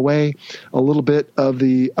whittling away a little bit of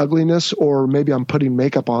the ugliness, or maybe I'm putting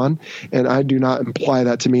makeup on, and I do not imply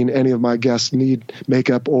that to mean any of my guests need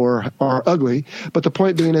makeup or are ugly. But the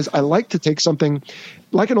point being is I like to take something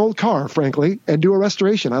like an old car, frankly, and do a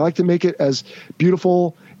restoration. I like to make it as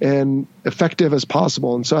beautiful and effective as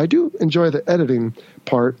possible. And so I do enjoy the editing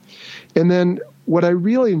part. And then what I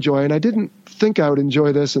really enjoy, and I didn't think I would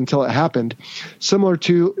enjoy this until it happened, similar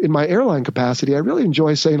to in my airline capacity, I really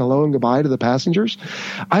enjoy saying hello and goodbye to the passengers.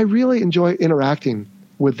 I really enjoy interacting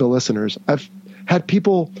with the listeners. I've had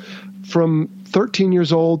people from 13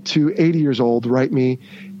 years old to 80 years old write me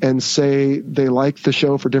and say they like the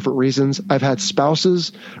show for different reasons. I've had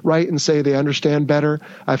spouses write and say they understand better.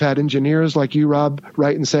 I've had engineers like you, Rob,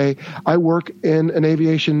 write and say, I work in an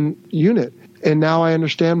aviation unit, and now I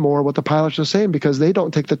understand more what the pilots are saying because they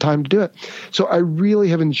don't take the time to do it. So I really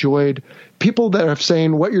have enjoyed people that are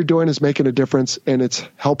saying what you're doing is making a difference and it's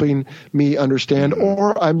helping me understand,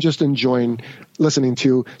 or I'm just enjoying listening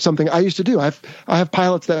to something I used to do. I have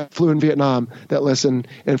pilots that flew in Vietnam that listen,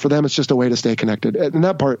 and for them it's just a way to stay connected. And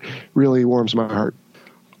that part really warms my heart.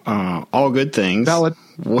 All good things.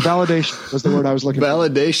 Validation was the word I was looking for.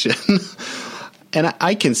 Validation. And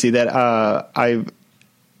I can see that.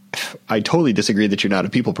 I totally disagree that you're not a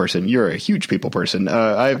people person. You're a huge people person.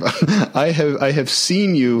 I have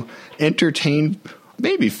seen you entertain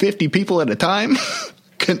maybe 50 people at a time.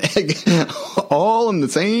 all in the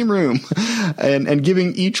same room and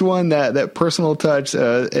giving each one that personal touch.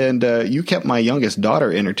 And you kept my youngest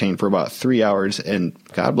daughter entertained for about 3 hours, and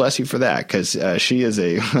God bless you for that, because she is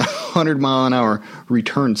a 100-mile-an-hour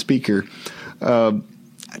return speaker. I'm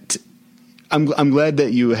glad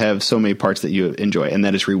that you have so many parts that you enjoy, and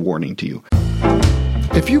that is rewarding to you.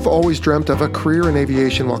 If you've always dreamt of a career in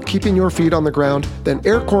aviation while keeping your feet on the ground, then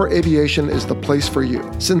Aircore Aviation is the place for you.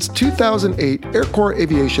 Since 2008, Aircore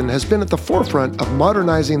Aviation has been at the forefront of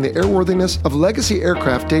modernizing the airworthiness of legacy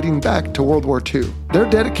aircraft dating back to World War II. Their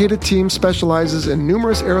dedicated team specializes in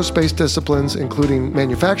numerous aerospace disciplines, including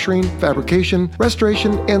manufacturing, fabrication,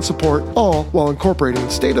 restoration, and support, all while incorporating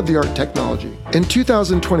state-of-the-art technology. In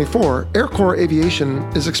 2024, Aircore Aviation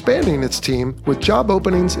is expanding its team with job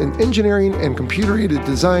openings in engineering and computer-aided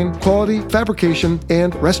design, quality, fabrication,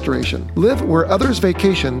 and restoration. Live where others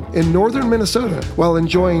vacation in northern Minnesota while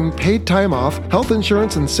enjoying paid time off, health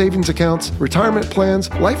insurance and savings accounts, retirement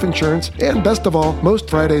plans, life insurance, and best of all, most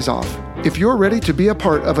Fridays off. If you're ready to be a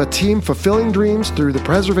part of a team fulfilling dreams through the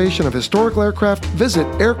preservation of historical aircraft, visit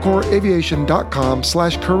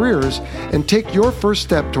aircoreaviation.com/careers and take your first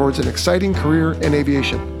step towards an exciting career in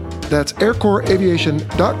aviation. That's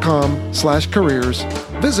aircoreaviation.com/careers.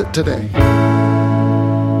 Visit today.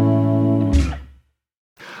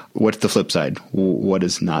 What's the flip side? What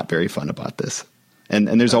is not very fun about this?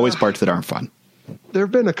 And there's always parts that aren't fun. There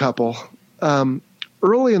have been a couple.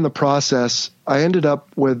 Early in the process, I ended up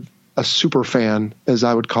with a super fan, as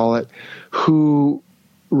I would call it, who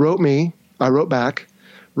wrote me. I wrote back,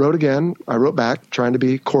 wrote again. I wrote back, trying to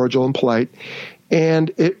be cordial and polite.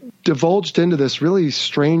 And it divulged into this really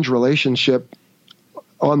strange relationship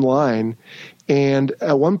online. And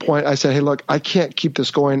at one point I said, hey, look, I can't keep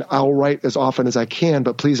this going. I'll write as often as I can,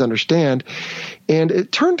 but please understand. And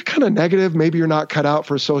it turned kind of negative. Maybe you're not cut out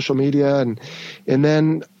for social media. And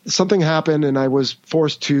then something happened and I was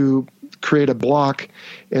forced to create a block.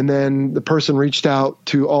 And then the person reached out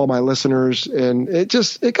to all my listeners and it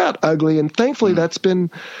got ugly. And thankfully that's been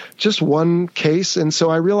just one case. And so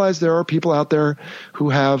I realized there are people out there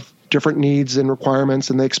who have different needs and requirements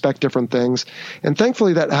and they expect different things. And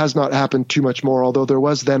thankfully that has not happened too much more, although there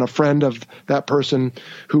was then a friend of that person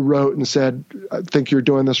who wrote and said, I think you're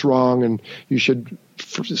doing this wrong and you should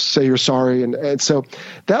say you're sorry. And so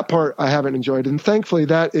that part I haven't enjoyed. And thankfully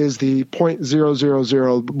that is the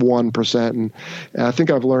 0.0001%. And I think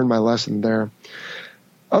I've learned my lesson there.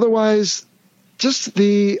 Otherwise, just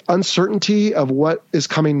the uncertainty of what is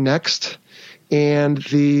coming next and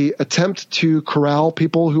the attempt to corral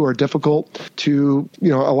people who are difficult to,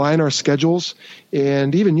 align our schedules.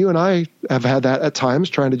 And even you and I have had that at times,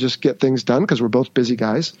 trying to just get things done because we're both busy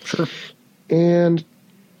guys. Sure. And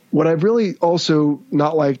what I've really also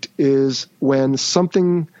not liked is when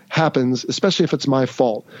something happens, especially if it's my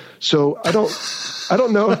fault. So I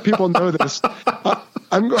don't know if people know this.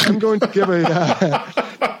 I'm going to give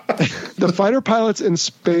the Fighter Pilots in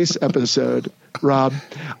Space episode, Rob.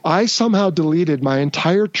 I somehow deleted my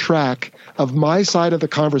entire track of my side of the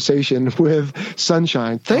conversation with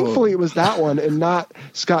Sunshine. Thankfully, it was that one and not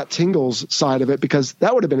Scott Tingle's side of it, because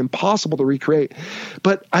that would have been impossible to recreate.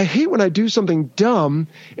 But I hate when I do something dumb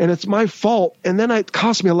and it's my fault, and then it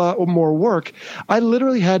costs me a lot more work. I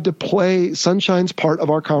literally had to play Sunshine's part of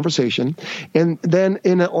our conversation, and then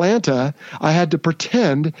in Atlanta, I had to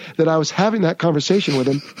pretend that I was having that conversation with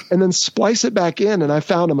him and then splice it back in, and I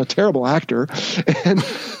found him a terrible actor. And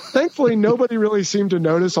thankfully, nobody really seemed to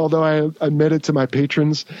notice, although I admitted to my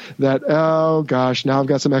patrons that, oh, gosh, now I've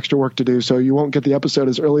got some extra work to do, so you won't get the episode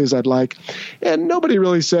as early as I'd like. And nobody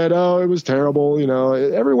really said, oh, it was terrible.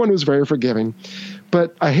 Everyone was very forgiving.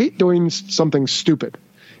 But I hate doing something stupid.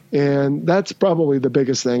 And that's probably the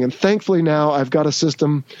biggest thing. And thankfully now I've got a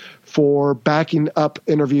system for backing up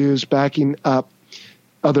interviews, backing up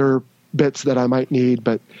other bits that I might need.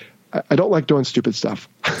 But I don't like doing stupid stuff.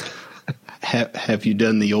 Have you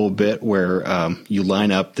done the old bit where you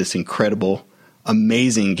line up this incredible,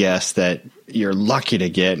 amazing guest that you're lucky to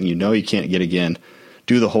get and you can't get again,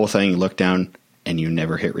 do the whole thing, look down, and you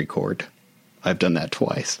never hit record? I've done that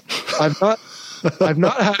twice. I've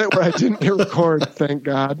not had it where I didn't hit record, thank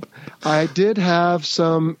God. I did have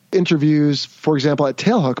some interviews, for example, at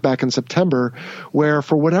Tailhook back in September, where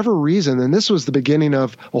for whatever reason, and this was the beginning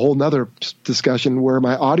of a whole nother discussion where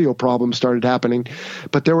my audio problems started happening,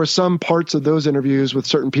 but there were some parts of those interviews with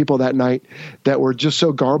certain people that night that were just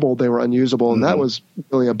so garbled they were unusable, and that was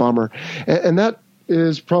really a bummer. And that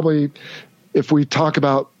is probably, if we talk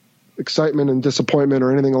about excitement and disappointment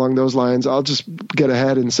or anything along those lines, I'll just get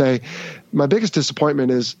ahead and say my biggest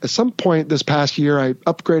disappointment is at some point this past year, I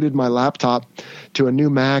upgraded my laptop to a new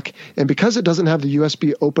Mac. And because it doesn't have the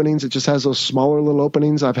USB openings, it just has those smaller little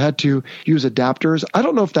openings. I've had to use adapters. I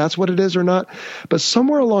don't know if that's what it is or not, but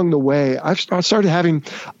somewhere along the way, I've started having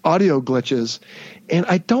audio glitches. And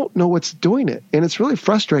I don't know what's doing it. And it's really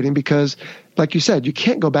frustrating because, like you said, you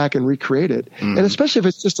can't go back and recreate it. Mm-hmm. And especially if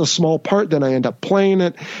it's just a small part, then I end up playing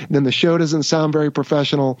it. Then the show doesn't sound very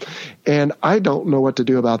professional. And I don't know what to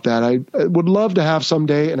do about that. I would love to have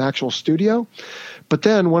someday an actual studio. But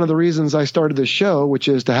then one of the reasons I started this show, which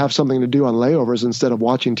is to have something to do on layovers instead of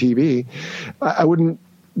watching TV, I wouldn't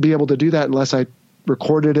be able to do that unless I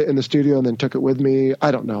recorded it in the studio and then took it with me.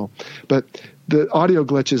 I don't know. But the audio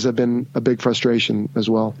glitches have been a big frustration as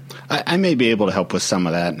well. I may be able to help with some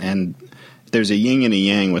of that. And there's a yin and a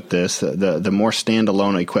yang with this. The more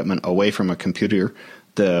standalone equipment away from a computer,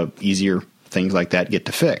 the easier things like that get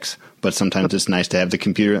to fix. But sometimes it's nice to have the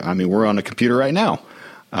computer. I mean, we're on a computer right now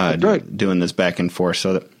doing this back and forth.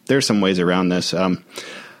 So there's some ways around this. I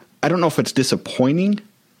don't know if it's disappointing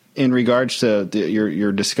in regards to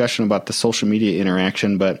your discussion about the social media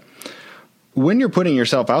interaction, but when you're putting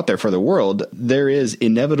yourself out there for the world, there is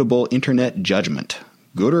inevitable internet judgment,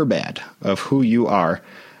 good or bad, of who you are.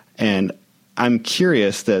 And I'm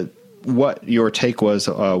curious what your take was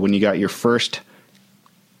when you got your first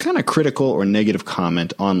kind of critical or negative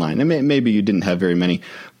comment online. I mean, maybe you didn't have very many,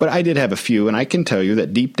 but I did have a few, and I can tell you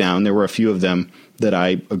that deep down there were a few of them that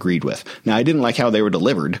I agreed with. Now, I didn't like how they were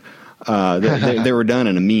delivered. They were done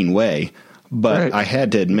in a mean way, but right. I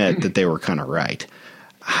had to admit that they were kind of right.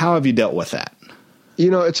 How have you dealt with that?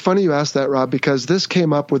 You know, it's funny you asked that, Rob, because this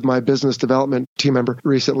came up with my business development team member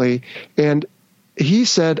recently, and he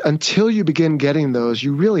said, until you begin getting those,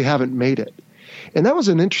 you really haven't made it. And that was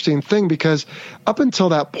an interesting thing because up until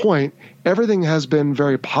that point, everything has been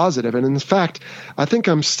very positive. And in fact, I think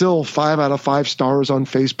I'm still 5 out of 5 stars on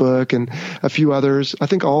Facebook and a few others. I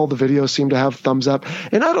think all the videos seem to have thumbs up.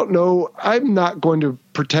 And I don't know, I'm not going to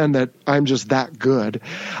pretend that I'm just that good.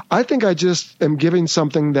 I think I just am giving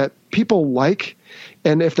something that people like.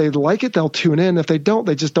 And if they like it, they'll tune in. If they don't,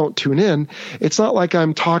 they just don't tune in. It's not like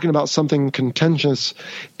I'm talking about something contentious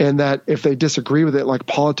and that if they disagree with it, like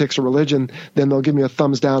politics or religion, then they'll give me a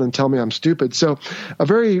thumbs down and tell me I'm stupid. So a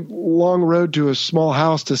very long road to a small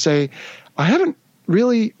house to say, I haven't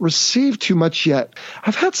really received too much yet.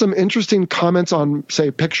 I've had some interesting comments on, say,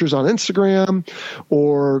 pictures on Instagram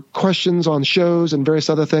or questions on shows and various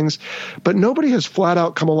other things, but nobody has flat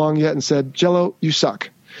out come along yet and said, Jello, you suck.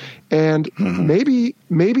 And maybe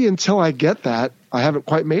until I get that, I haven't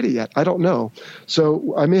quite made it yet. I don't know.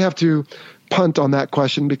 So I may have to punt on that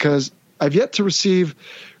question because I've yet to receive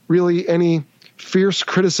really any fierce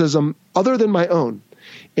criticism other than my own.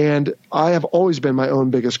 And I have always been my own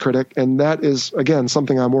biggest critic. And that is, again,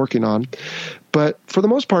 something I'm working on. But for the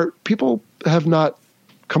most part, people have not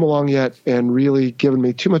come along yet and really given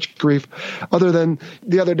me too much grief. Other than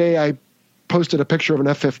the other day, I posted a picture of an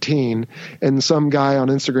F-15 and some guy on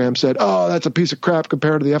Instagram said, oh, that's a piece of crap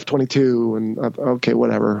compared to the F-22. And okay,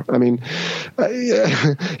 whatever. I mean,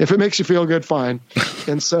 if it makes you feel good, fine.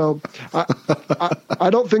 And so I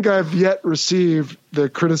don't think I've yet received the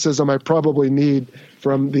criticism I probably need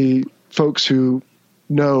from the folks who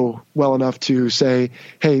know well enough to say,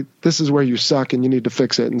 hey, this is where you suck and you need to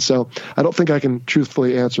fix it. And so I don't think I can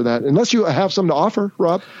truthfully answer that unless you have something to offer,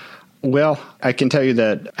 Rob. Well, I can tell you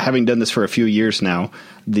that having done this for a few years now,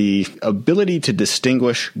 the ability to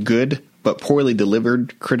distinguish good but poorly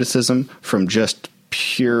delivered criticism from just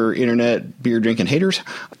pure internet beer drinking haters,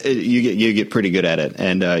 you get pretty good at it,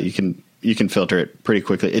 and you can filter it pretty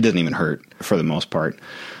quickly. It doesn't even hurt for the most part.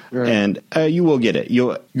 Right. And you will get it.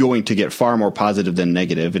 You're going to get far more positive than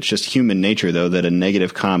negative. It's just human nature, though, that a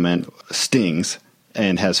negative comment stings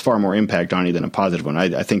and has far more impact on you than a positive one.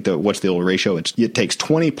 I think that what's the old ratio? It takes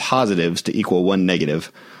 20 positives to equal 1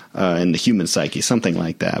 negative in the human psyche, something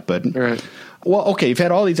like that. But right. Well, okay, you've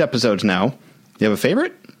had all these episodes now. You have a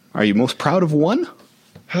favorite? Are you most proud of one?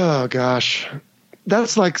 Oh gosh,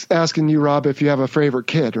 that's like asking you, Rob, if you have a favorite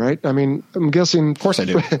kid, right? I mean, I'm guessing. Of course, I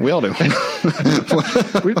do. We all do.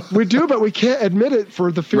 we do, but we can't admit it for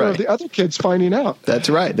the fear of the other kids finding out. That's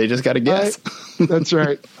right. They just got to guess. That's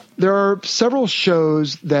right. There are several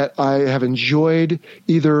shows that I have enjoyed.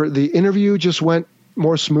 Either the interview just went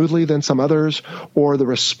more smoothly than some others, or the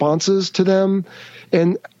responses to them.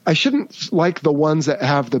 And I shouldn't like the ones that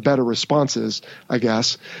have the better responses, I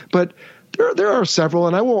guess. But there are several,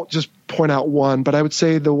 and I won't just point out one, but I would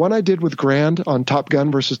say the one I did with Grand on Top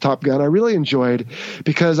Gun versus Top Gun, I really enjoyed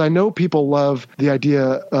because I know people love the idea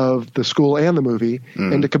of the school and the movie,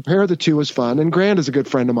 and to compare the two was fun. And Grand is a good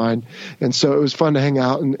friend of mine, and so it was fun to hang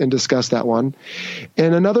out and discuss that one.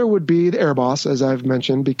 And another would be the Air Boss, as I've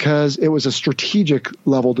mentioned, because it was a strategic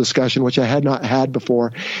level discussion, which I had not had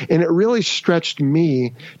before, and it really stretched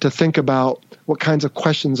me to think about what kinds of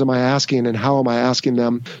questions am I asking and how am I asking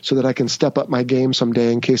them so that I can step up my game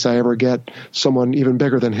someday in case I ever get someone even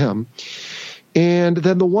bigger than him. And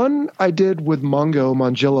then the one I did with Mongo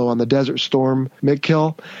Mongillo on the Desert Storm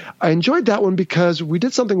MIG-kill, I enjoyed that one because we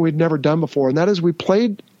did something we'd never done before, and that is we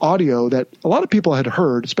played audio that a lot of people had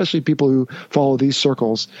heard, especially people who follow these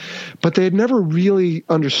circles, but they had never really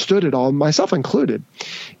understood it all, myself included.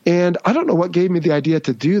 And I don't know what gave me the idea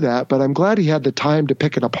to do that, but I'm glad he had the time to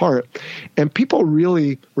pick it apart. And people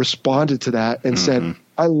really responded to that and said,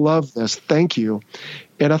 I love this. Thank you.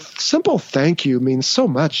 And a simple thank you means so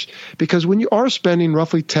much, because when you are spending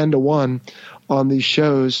roughly 10 to 1 on these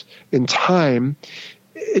shows in time,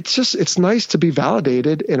 it's nice to be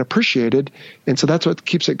validated and appreciated. And so that's what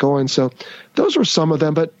keeps it going. So those were some of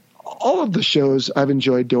them, but all of the shows I've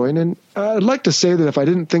enjoyed doing. And I'd like to say that if I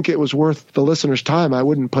didn't think it was worth the listener's time, I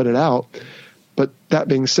wouldn't put it out. But that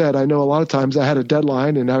being said, I know a lot of times I had a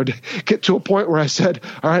deadline and I would get to a point where I said,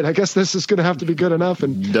 all right, I guess this is going to have to be good enough.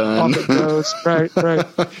 And done. Off it goes. Right.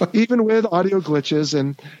 Even with audio glitches,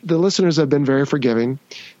 and the listeners have been very forgiving.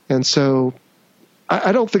 And so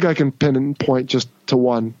I don't think I can pinpoint just to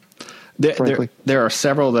one. There are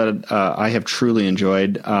several that I have truly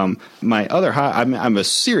enjoyed. My other I'm a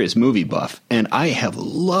serious movie buff, and I have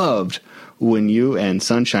loved when you and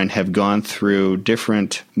Sunshine have gone through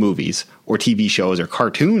different movies or TV shows or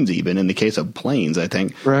cartoons, even in the case of Planes, I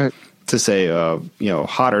think. Right. To say,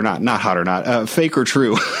 hot or not hot or not, fake or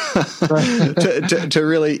true, to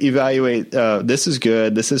really evaluate, this is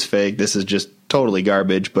good, this is fake, this is just totally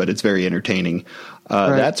garbage, but it's very entertaining.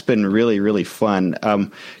 That's been really, really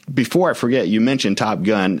fun. Before I forget, you mentioned Top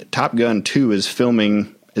Gun. Top Gun 2 is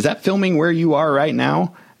filming. Is that filming where you are right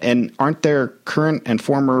now? And aren't there current and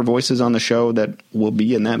former voices on the show that will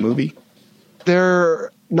be in that movie?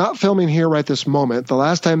 They're not filming here right this moment. The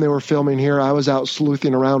last time they were filming here, I was out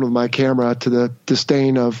sleuthing around with my camera to the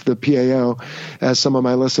disdain of the PAO, as some of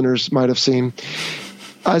my listeners might have seen.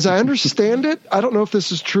 As I understand it, I don't know if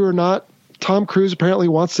this is true or not, Tom Cruise apparently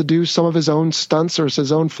wants to do some of his own stunts or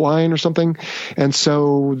his own flying or something, and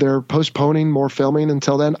so they're postponing more filming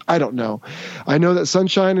until then. I don't know. I know that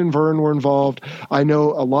Sunshine and Vern were involved. I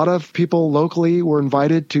know a lot of people locally were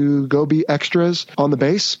invited to go be extras on the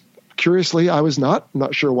base. Curiously, I was not. I'm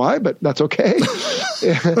not sure why, but that's okay.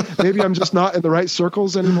 Maybe I'm just not in the right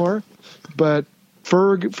circles anymore. But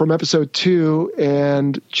Ferg from episode 2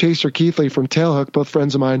 and Chaser Keithley from Tailhook, both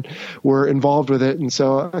friends of mine, were involved with it. And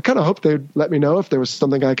so I kind of hoped they'd let me know if there was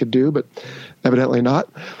something I could do, but evidently not.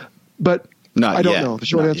 But I don't know. The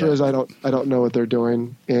short answer is I don't know what they're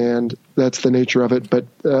doing, and that's the nature of it. But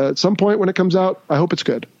at some point when it comes out, I hope it's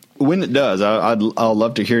good. When it does, I'll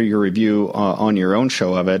love to hear your review on your own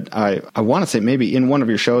show of it. I want to say maybe in one of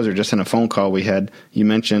your shows or just in a phone call we had, you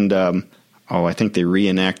mentioned, I think they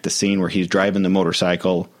reenact the scene where he's driving the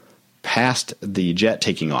motorcycle past the jet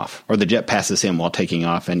taking off, or the jet passes him while taking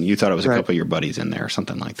off, and you thought it was a couple of your buddies in there or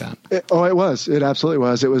something like that. It was. It absolutely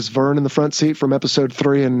was. It was Vern in the front seat from episode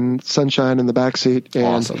 3 and Sunshine in the back seat. And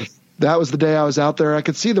awesome. That was the day I was out there. I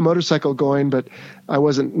could see the motorcycle going, but I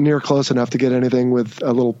wasn't near close enough to get anything with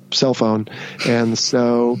a little cell phone. And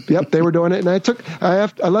so, yep, they were doing it. And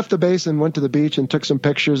I left the base and went to the beach and took some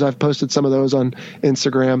pictures. I've posted some of those on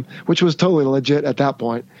Instagram, which was totally legit at that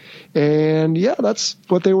point. And yeah, that's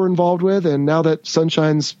what they were involved with. And now that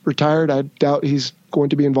Sunshine's retired, I doubt he's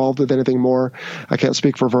going to be involved with anything more. I can't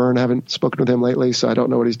speak for Vern. I haven't spoken with him lately, so I don't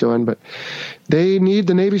know what he's doing, but they need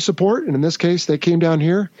the Navy support. And in this case, they came down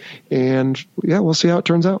here, and yeah, we'll see how it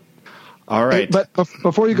turns out. All right. Hey, but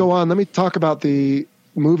before you go on, let me talk about the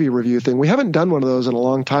movie review thing. We haven't done one of those in a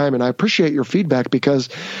long time, and I appreciate your feedback because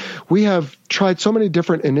we have tried so many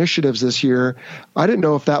different initiatives this year. I didn't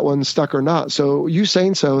know if that one stuck or not. So you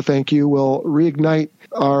saying so, thank you, will reignite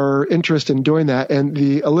our interest in doing that. And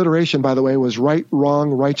the alliteration, by the way, was right,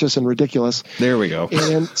 wrong, righteous, and ridiculous. There we go.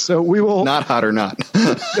 And so we will... Not hot or not.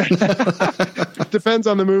 Depends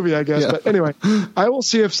on the movie, I guess. Yeah. But anyway, I will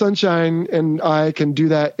see if Sunshine and I can do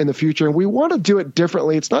that in the future. And we want to do it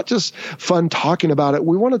differently. It's not just fun talking about it.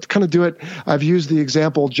 We want to kind of do it. I've used the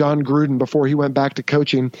example John Gruden before he went back to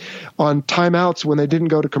coaching on time timeouts when they didn't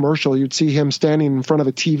go to commercial, you'd see him standing in front of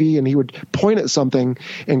a TV and he would point at something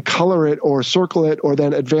and color it or circle it or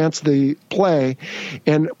then advance the play.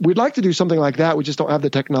 And we'd like to do something like that. We just don't have the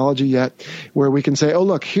technology yet where we can say, oh,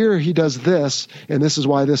 look, here he does this, and this is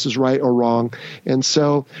why this is right or wrong. And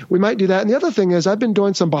so we might do that. And the other thing is I've been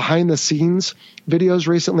doing some behind the scenes videos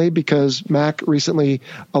recently because Mac recently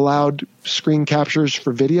allowed screen captures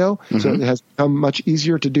for video. So it has become much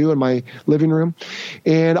easier to do in my living room.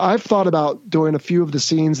 And I've thought about doing a few of the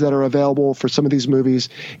scenes that are available for some of these movies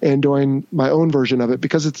and doing my own version of it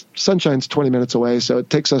because Sunshine's 20 minutes away. So it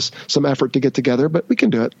takes us some effort to get together, but we can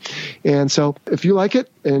do it. And so if you like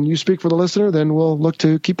it and you speak for the listener, then we'll look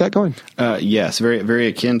to keep that going. Yes, very, very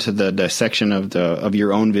akin to the dissection of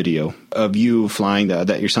your own video of you flying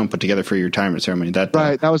that your son put together for your retirement ceremony.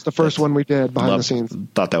 That was the first one we did behind the scenes.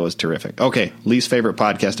 Thought that was terrific. Okay, least favorite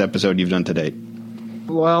podcast episode you've done to date?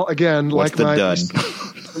 Well, again, like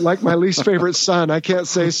my least favorite son, I can't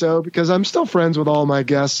say so because I'm still friends with all my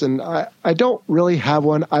guests, and I don't really have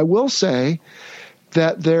one. I will say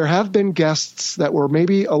that there have been guests that were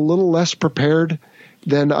maybe a little less prepared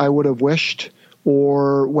than I would have wished,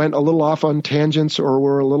 or went a little off on tangents, or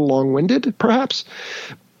were a little long-winded, perhaps.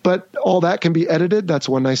 But all that can be edited. That's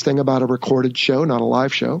one nice thing about a recorded show, not a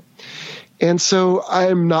live show. And so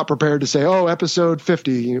I'm not prepared to say, oh, episode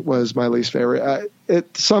 50 was my least favorite.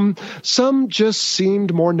 Some just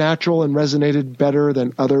seemed more natural and resonated better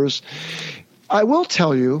than others. I will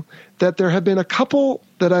tell you that there have been a couple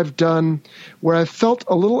that I've done where I felt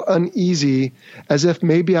a little uneasy, as if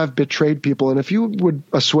maybe I've betrayed people. And if you would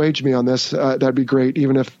assuage me on this, that'd be great,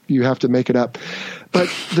 even if you have to make it up. But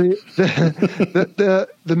the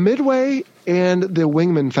Midway and the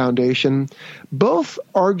Wingman Foundation both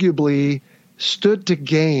arguably stood to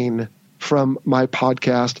gain from my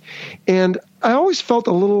podcast. And I always felt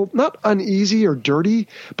a little, not uneasy or dirty,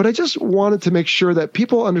 but I just wanted to make sure that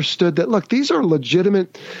people understood that, look, these are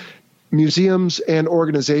legitimate museums and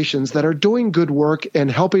organizations that are doing good work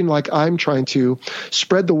and helping, like I'm trying to,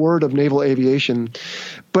 spread the word of naval aviation.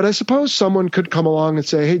 But I suppose someone could come along and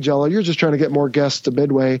say, hey, Jello, you're just trying to get more guests to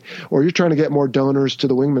Midway, or you're trying to get more donors to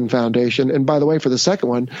the Wingman Foundation. And by the way, for the second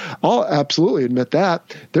one, I'll absolutely admit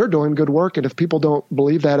that. They're doing good work. And if people don't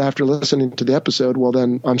believe that after listening to the episode, well,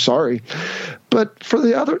 then I'm sorry. But for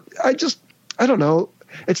the other, I don't know.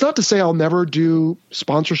 It's not to say I'll never do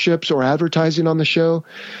sponsorships or advertising on the show,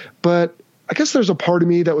 but I guess there's a part of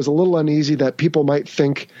me that was a little uneasy that people might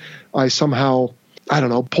think I somehow, I don't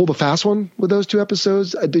know, pulled a fast one with those two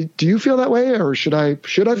episodes. Do you feel that way, or should I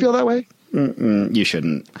feel that way? You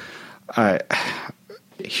shouldn't.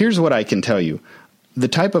 Here's what I can tell you. The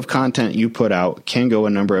type of content you put out can go a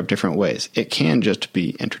number of different ways. It can just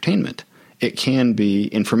be entertainment. It can be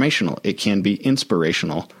informational. It can be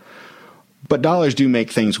inspirational. But dollars do make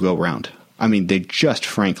things go round. I mean, they just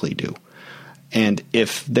frankly do. And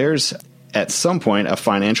if there's at some point a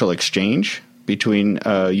financial exchange between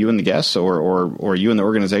you and the guests or you and the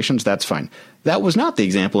organizations, that's fine. That was not the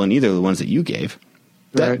example in either of the ones that you gave.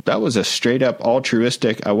 That was a straight up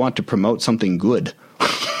altruistic, I want to promote something good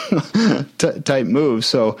type move.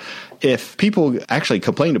 So if people actually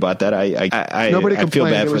complained about that, I feel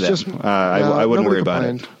bad for them. I wouldn't worry about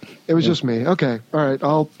it. It was just me. Okay. All right.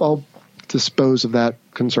 I'll dispose of that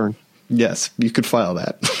concern. Yes, you could file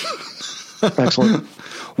that. Excellent.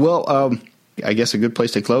 Well, I guess a good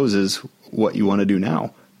place to close is what you want to do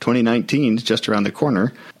now. 2019 is just around the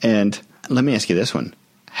corner. And let me ask you this one.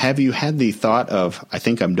 Have you had the thought of, I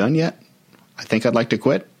think I'm done yet? I think I'd like to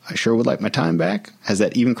quit. I sure would like my time back. Has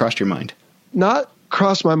that even crossed your mind? Not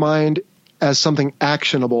crossed my mind as something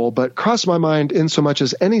actionable, but crossed my mind in so much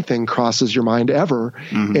as anything crosses your mind ever.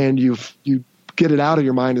 Mm-hmm. And you get it out of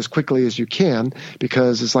your mind as quickly as you can,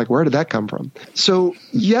 because it's like, where did that come from? So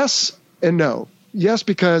yes and no. Yes,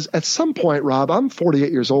 because at some point, Rob, I'm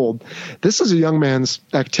 48 years old. This is a young man's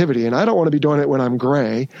activity, and I don't want to be doing it when I'm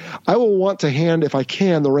gray. I will want to hand, if I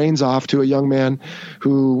can, the reins off to a young man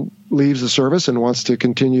who leaves the service and wants to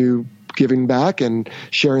continue giving back and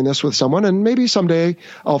sharing this with someone. And maybe someday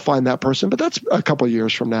I'll find that person, but that's a couple of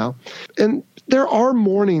years from now. And there are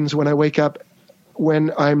mornings when I wake up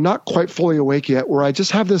when I'm not quite fully awake yet, where I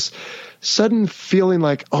just have this sudden feeling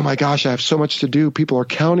like, oh my gosh, I have so much to do. People are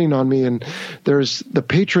counting on me, and there's the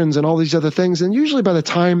patrons and all these other things. And usually by the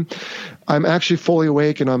time I'm actually fully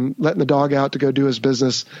awake and I'm letting the dog out to go do his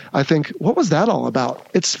business, I think, what was that all about?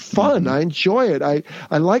 It's fun. I enjoy it.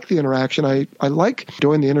 I like the interaction. I like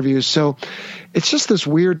doing the interviews. So it's just this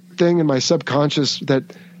weird thing in my subconscious that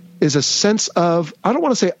is a sense of, I don't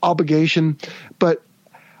want to say obligation, but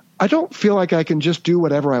I don't feel like I can just do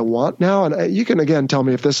whatever I want now. And you can, again, tell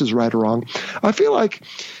me if this is right or wrong. I feel like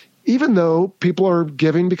even though people are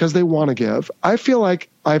giving because they want to give, I feel like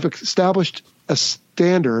I've established a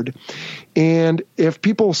standard. And if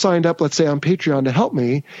people signed up, let's say on Patreon to help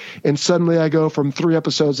me, and suddenly I go from 3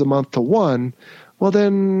 episodes a month to 1, well,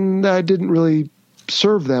 then I didn't really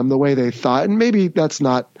serve them the way they thought. And maybe that's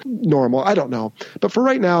not normal. I don't know. But for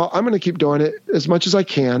right now, I'm going to keep doing it as much as I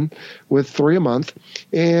can with 3 a month.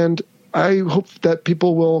 And I hope that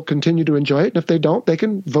people will continue to enjoy it. And if they don't, they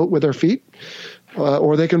can vote with their feet.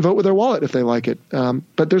 Or they can vote with their wallet if they like it.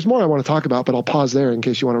 But there's more I want to talk about, but I'll pause there in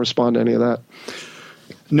case you want to respond to any of that.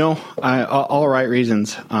 No, all right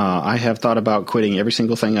reasons. I have thought about quitting every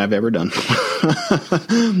single thing I've ever done.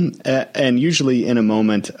 And usually in a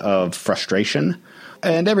moment of frustration.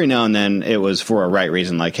 And every now and then it was for a right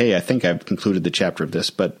reason, like, hey, I think I've concluded the chapter of this.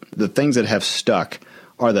 But the things that have stuck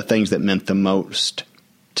are the things that meant the most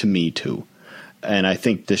to me, too. And I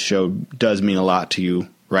think this show does mean a lot to you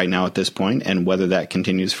right now at this point, and whether that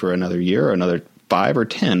continues for another year or another 5 or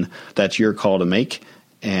 10, that's your call to make.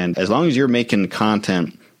 And as long as you're making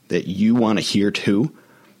content that you want to hear too,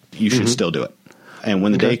 you should still do it. And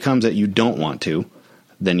when the day comes that you don't want to,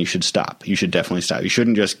 then you should stop. You should definitely stop. You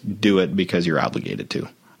shouldn't just do it because you're obligated to.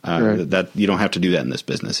 That you don't have to do that in this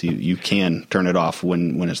business. You can turn it off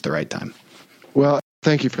when it's the right time. Well,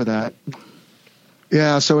 thank you for that.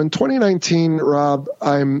 Yeah, so in 2019, Rob,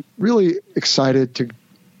 I'm really excited to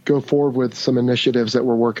go forward with some initiatives that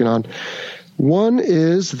we're working on. One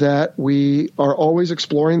is that we are always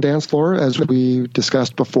exploring dance floor, as we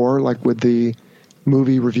discussed before, like with the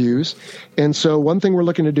movie reviews. And so one thing we're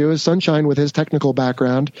looking to do is Sunshine, with his technical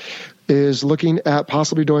background, is looking at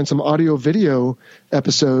possibly doing some audio video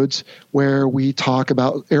episodes where we talk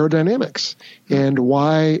about aerodynamics and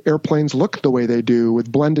why airplanes look the way they do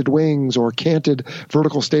with blended wings or canted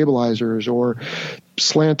vertical stabilizers or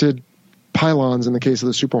slanted pylons in the case of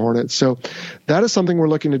the Super Hornet. So that is something we're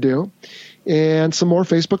looking to do. And some more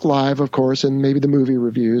Facebook Live, of course, and maybe the movie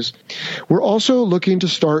reviews. We're also looking to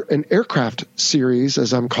start an aircraft series,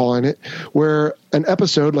 as I'm calling it, where an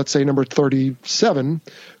episode, let's say number 37,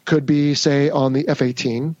 could be, say, on the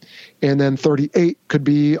F-18, and then 38 could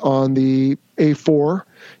be on the A4,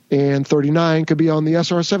 and 39 could be on the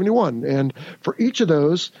SR-71. And for each of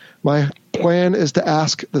those, my plan is to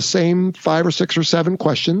ask the same 5 or 6 or 7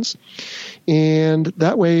 questions. And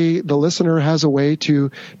that way the listener has a way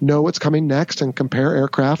to know what's coming next and compare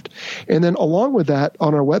aircraft. And then along with that,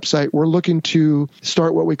 on our website, we're looking to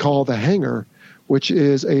start what we call the Hangar, which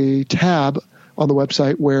is a tab on the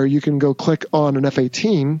website where you can go click on an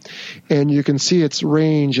F-18 and you can see its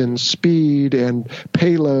range and speed and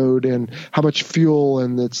payload and how much fuel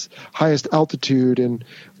and its highest altitude and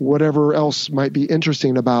whatever else might be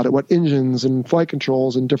interesting about it, what engines and flight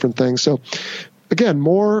controls and different things. So again,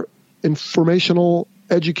 more informational,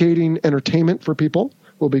 educating entertainment for people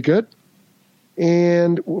will be good.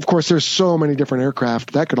 And of course, there's so many different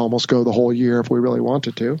aircraft that could almost go the whole year if we really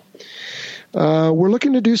wanted to. We're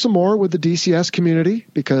looking to do some more with the DCS community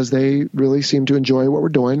because they really seem to enjoy what we're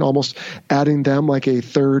doing, almost adding them like a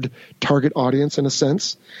third target audience in a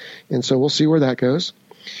sense. And so we'll see where that goes.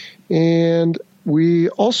 And we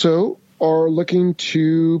also are looking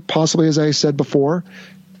to possibly, as I said before,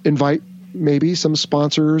 invite maybe some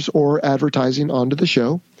sponsors or advertising onto the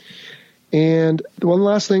show. And one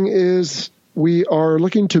last thing is we are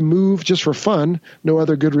looking to move, just for fun, no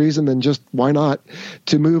other good reason than just why not,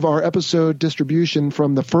 to move our episode distribution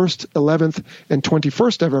from the 1st, 11th, and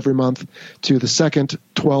 21st of every month to the 2nd,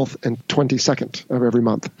 12th, and 22nd of every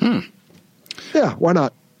month. Yeah, why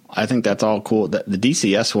not? I think that's all cool. The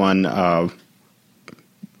DCS one,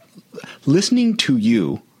 listening to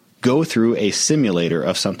you go through a simulator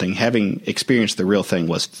of something, having experienced the real thing,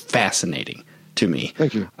 was fascinating to me.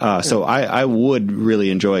 Thank you. So I would really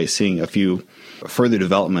enjoy seeing a few further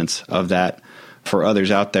developments of that for others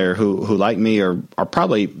out there who like me are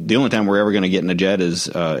probably the only time we're ever going to get in a jet is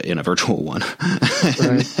in a virtual one.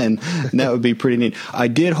 and that would be pretty neat. I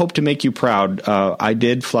did hope to make you proud. I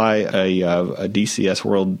did fly a DCS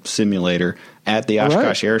World simulator at the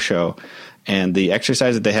Oshkosh Air Show, and the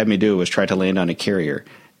exercise that they had me do was try to land on a carrier,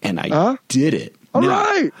 and I did it. All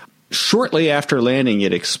right. Shortly after landing,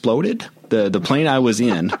 it exploded. The plane I was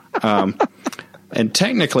in, and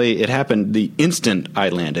technically it happened the instant I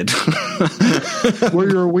landed. Were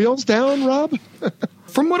your wheels down, Rob?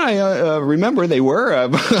 From what I remember, they were.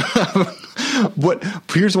 But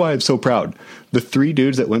here's why I'm so proud. the 3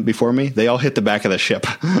 dudes that went before me, they all hit the back of the ship.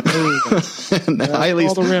 I at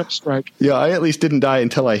least, the ramp strike. Yeah, I at least didn't die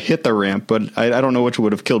until I hit the ramp, but I don't know which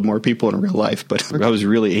would have killed more people in real life, but I was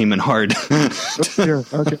really aiming hard.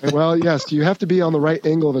 Okay. Well, yes, you have to be on the right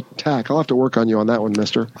angle of attack. I'll have to work on you on that one,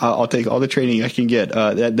 mister. I'll take all the training I can get.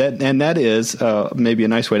 That is maybe a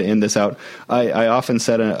nice way to end this out. I often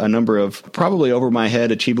set a number of probably over my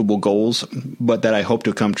head achievable goals, but that I hope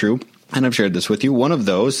to come true. And I've shared this with you. One of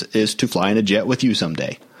those is to fly in a jet with you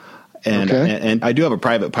someday. And I do have a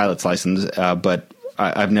private pilot's license, but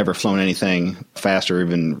I've never flown anything fast or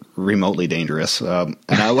even remotely dangerous. And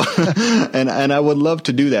I would love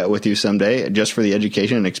to do that with you someday, just for the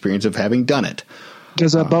education and experience of having done it.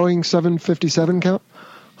 Does a Boeing 757 count?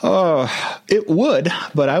 It would,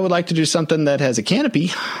 but I would like to do something that has a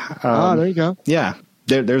canopy. There you go. Yeah,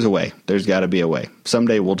 there's a way. There's got to be a way.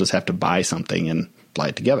 Someday we'll just have to buy something and fly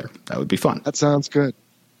it together. That would be fun. That sounds good.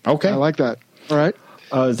 Okay. I like that. All right.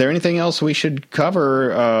 Is there anything else we should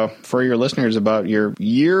cover for your listeners about your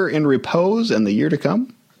year in repose and the year to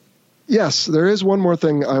come? Yes, there is one more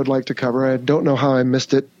thing I would like to cover. I don't know how I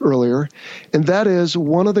missed it earlier. And that is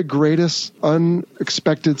one of the greatest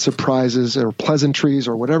unexpected surprises or pleasantries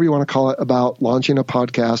or whatever you want to call it about launching a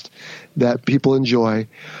podcast that people enjoy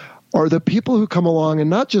are the people who come along and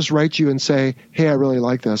not just write you and say, hey, I really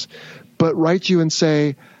like this, but write you and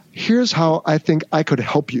say, here's how I think I could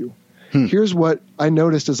help you. Here's what I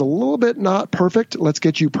noticed is a little bit not perfect. Let's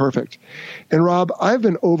get you perfect. And Rob, I've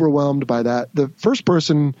been overwhelmed by that. The first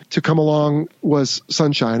person to come along was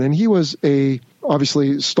Sunshine, and he was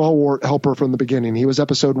obviously stalwart helper from the beginning. He was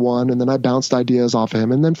episode 1, and then I bounced ideas off of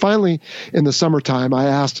him. And then finally, in the summertime, I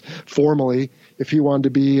asked formally if he wanted to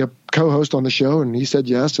be a co-host on the show, and he said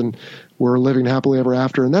yes, and we're living happily ever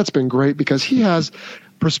after. And that's been great because he has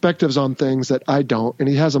perspectives on things that I don't, and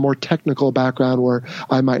he has a more technical background where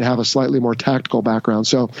I might have a slightly more tactical background.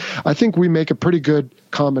 So I think we make a pretty good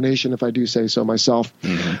combination, if I do say so myself.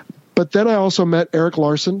 Mm-hmm. But then I also met Eric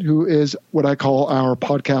Larson, who is what I call our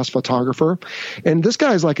podcast photographer. And this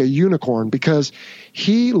guy is like a unicorn because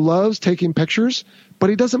he loves taking pictures,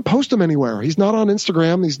 but he doesn't post them anywhere. He's not on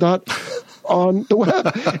Instagram. He's not on the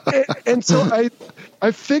web. And so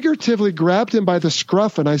I figuratively grabbed him by the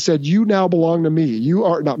scruff and I said, you now belong to me. You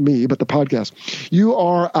are not me, but the podcast. You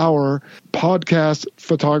are our podcast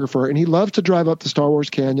photographer. And he loves to drive up to Star Wars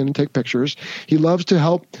Canyon and take pictures. He loves to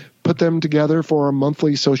help put them together for a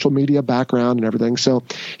monthly social media background and everything. So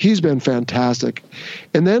he's been fantastic.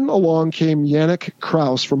 And then along came Yannick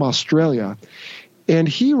Kraus from Australia. And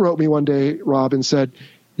he wrote me one day, Rob, and said,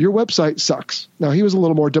 your website sucks. Now, he was a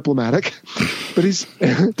little more diplomatic, but he's...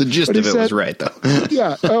 the gist of it was right, though.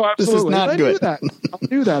 Yeah. Oh, absolutely. This is not good. I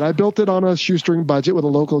knew that. I built it on a shoestring budget with a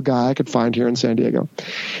local guy I could find here in San Diego.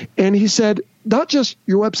 And he said, not just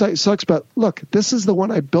your website sucks, but look, this is the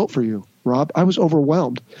one I built for you, Rob. I was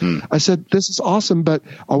overwhelmed. I said, this is awesome, but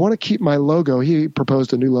I want to keep my logo. He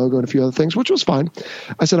proposed a new logo and a few other things, which was fine.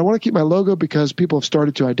 I said, I want to keep my logo because people have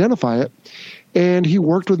started to identify it. And he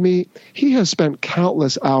worked with me. He has spent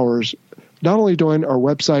countless hours not only doing our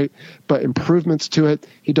website, but improvements to it.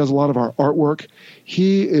 He does a lot of our artwork.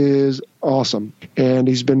 He is awesome. And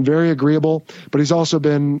he's been very agreeable, but he's also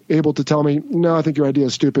been able to tell me, no, I think your idea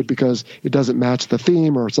is stupid because it doesn't match the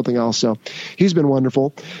theme or something else. So he's been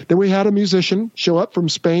wonderful. Then we had a musician show up from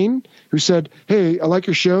Spain who said, hey, I like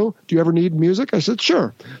your show. Do you ever need music? I said,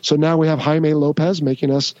 sure. So now we have Jaime Lopez making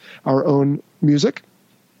us our own music.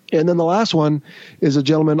 And then the last one is a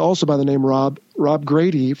gentleman also by the name Rob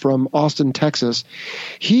Grady from Austin, Texas.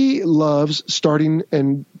 He loves starting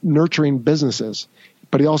and nurturing businesses,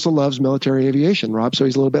 but he also loves military aviation, Rob, so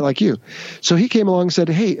he's a little bit like you. So he came along and said,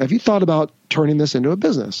 hey, have you thought about turning this into a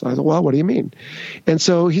business? I thought, well, what do you mean? And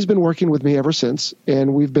so he's been working with me ever since,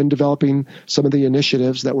 and we've been developing some of the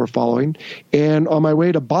initiatives that we're following. And on my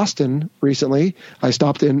way to Boston recently, I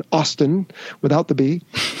stopped in Austin without the B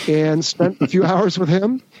and spent a few hours with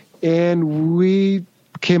him. And we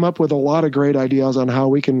came up with a lot of great ideas on how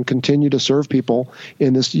we can continue to serve people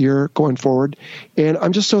in this year going forward. And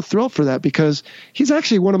I'm just so thrilled for that because he's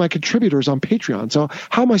actually one of my contributors on Patreon. So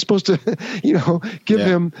how am I supposed to, give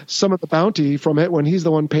him some of the bounty from it when he's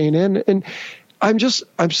the one paying in? And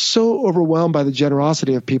I'm so overwhelmed by the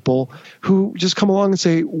generosity of people who just come along and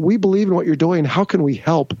say, we believe in what you're doing. How can we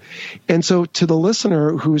help? And so to the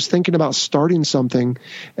listener who's thinking about starting something,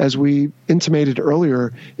 as we intimated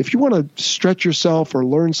earlier, if you want to stretch yourself or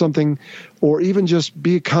learn something or even just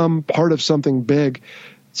become part of something big,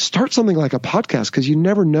 start something like a podcast because you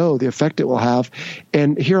never know the effect it will have.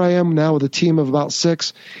 And here I am now with a team of about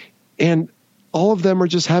 6, and all of them are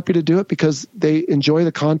just happy to do it because they enjoy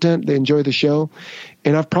the content, they enjoy the show.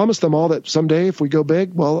 And I've promised them all that someday if we go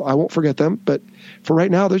big, well, I won't forget them. But for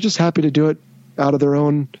right now, they're just happy to do it out of their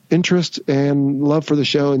own interest and love for the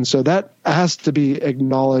show. And so that has to be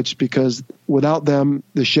acknowledged, because without them,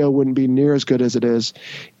 the show wouldn't be near as good as it is.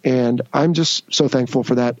 And I'm just so thankful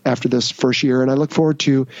for that after this first year. And I look forward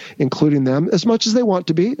to including them as much as they want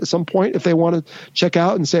to be. At some point, if they want to check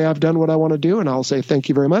out and say, I've done what I want to do, and I'll say, thank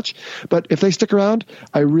you very much. But if they stick around,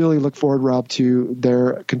 I really look forward, Rob, to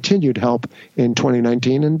their continued help in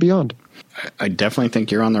 2019 and beyond. I definitely think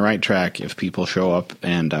you're on the right track if people show up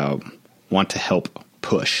and want to help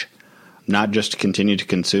push, not just continue to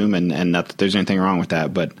consume, and not that there's anything wrong with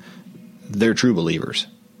that, but they're true believers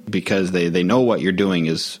because they know what you're doing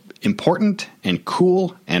is important and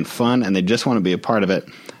cool and fun, and they just want to be a part of it,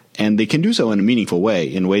 and they can do so in a meaningful way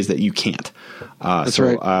in ways that you can't. That's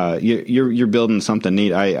right. You're building something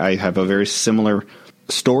neat. I have a very similar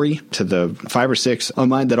story to the 5 or 6 of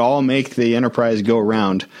mine that all make the enterprise go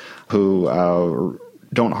around, who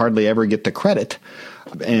don't hardly ever get the credit.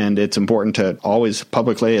 And it's important to always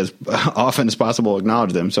publicly, as often as possible,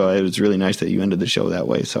 acknowledge them. So it was really nice that you ended the show that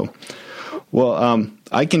way. So, well,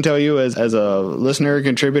 I can tell you as a listener,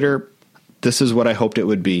 contributor, this is what I hoped it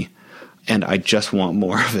would be. And I just want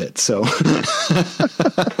more of it. So,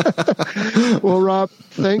 well, Rob,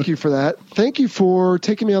 thank you for that. Thank you for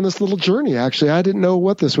taking me on this little journey. Actually, I didn't know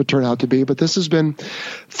what this would turn out to be, but this has been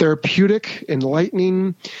therapeutic,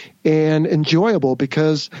 enlightening, and enjoyable,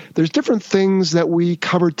 because there's different things that we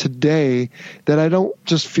covered today that I don't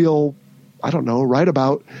just feel, right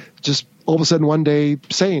about just all of a sudden one day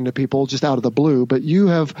saying to people just out of the blue, but you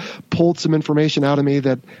have pulled some information out of me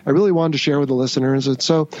that I really wanted to share with the listeners. And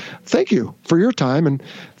so thank you for your time. And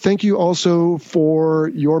thank you also for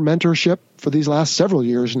your mentorship for these last several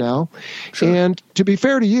years now. Sure. And to be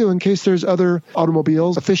fair to you, in case there's other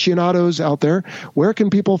automobiles aficionados out there, where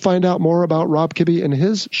can people find out more about Rob Kibbe and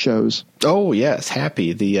his shows? Oh, yes.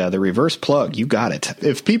 Happy. The reverse plug. You got it.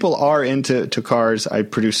 If people are into cars, I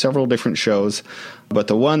produce several different shows, but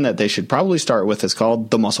the one that they should probably start with is called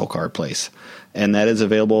The Muscle Car Place. And that is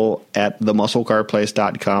available at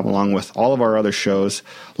themusclecarplace.com, along with all of our other shows.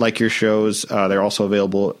 Like your shows, they're also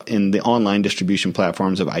available in the online distribution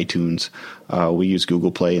platforms of iTunes. We use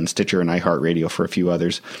Google Play and Stitcher and iHeartRadio for a few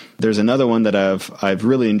others. There's another one that I've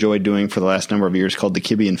really enjoyed doing for the last number of years called The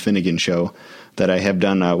Kibbe and Finnegan Show that I have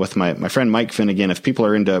done with my friend Mike Finnegan. If people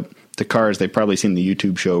are into the cars, they've probably seen the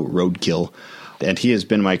YouTube show Roadkill. And he has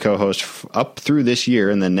been my co-host up through this year.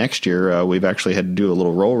 And then next year, we've actually had to do a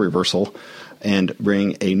little role reversal and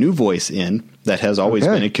bring a new voice in that has always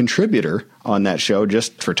been a contributor on that show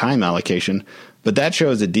just for time allocation. But that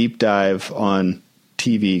show is a deep dive on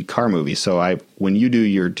TV car movies. So when you do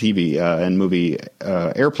your TV and movie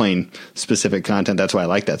airplane specific content, that's why I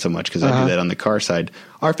like that so much, because I do that on the car side.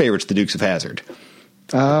 Our favorite's the Dukes of Hazzard.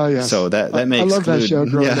 Oh, yes. So that makes I love that show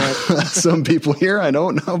growing up. Some people here, I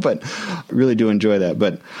don't know, but really do enjoy that.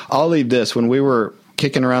 But I'll leave this. When we were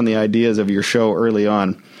kicking around the ideas of your show early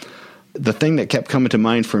on, the thing that kept coming to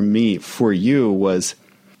mind for me, for you, was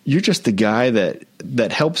you're just the guy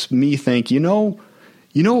that helps me think, you know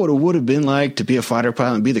what it would have been like to be a fighter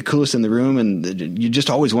pilot and be the coolest in the room, and you just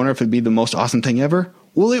always wonder if it'd be the most awesome thing ever?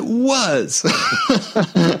 Well, it was.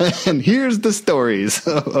 And here's the stories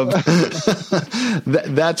of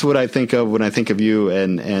that's what I think of when I think of you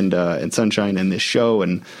and Sunshine and this show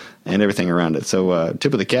and everything around it. So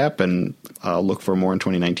tip of the cap, and I'll look for more in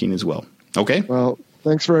 2019 as well. Okay. Well,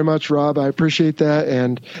 thanks very much, Rob. I appreciate that.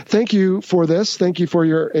 And thank you for this. Thank you for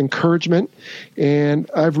your encouragement.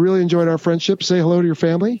 And I've really enjoyed our friendship. Say hello to your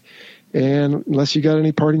family. And unless you got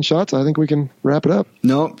any parting shots, I think we can wrap it up.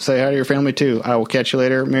 No, say hi to your family too. I will catch you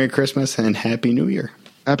later. Merry Christmas and Happy New Year.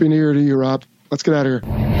 Happy New Year to you, Rob. Let's get out of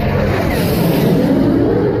here.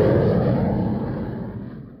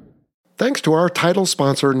 Thanks to our title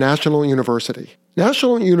sponsor, National University.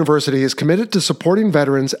 National University is committed to supporting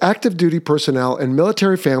veterans, active duty personnel, and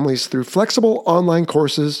military families through flexible online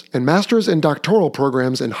courses and master's and doctoral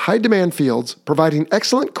programs in high-demand fields, providing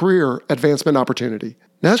excellent career advancement opportunity.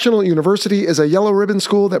 National University is a yellow ribbon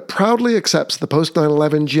school that proudly accepts the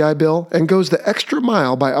post-9/11 GI Bill and goes the extra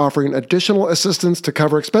mile by offering additional assistance to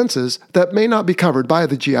cover expenses that may not be covered by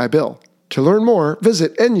the GI Bill. To learn more,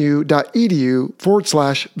 visit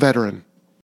nu.edu/veteran.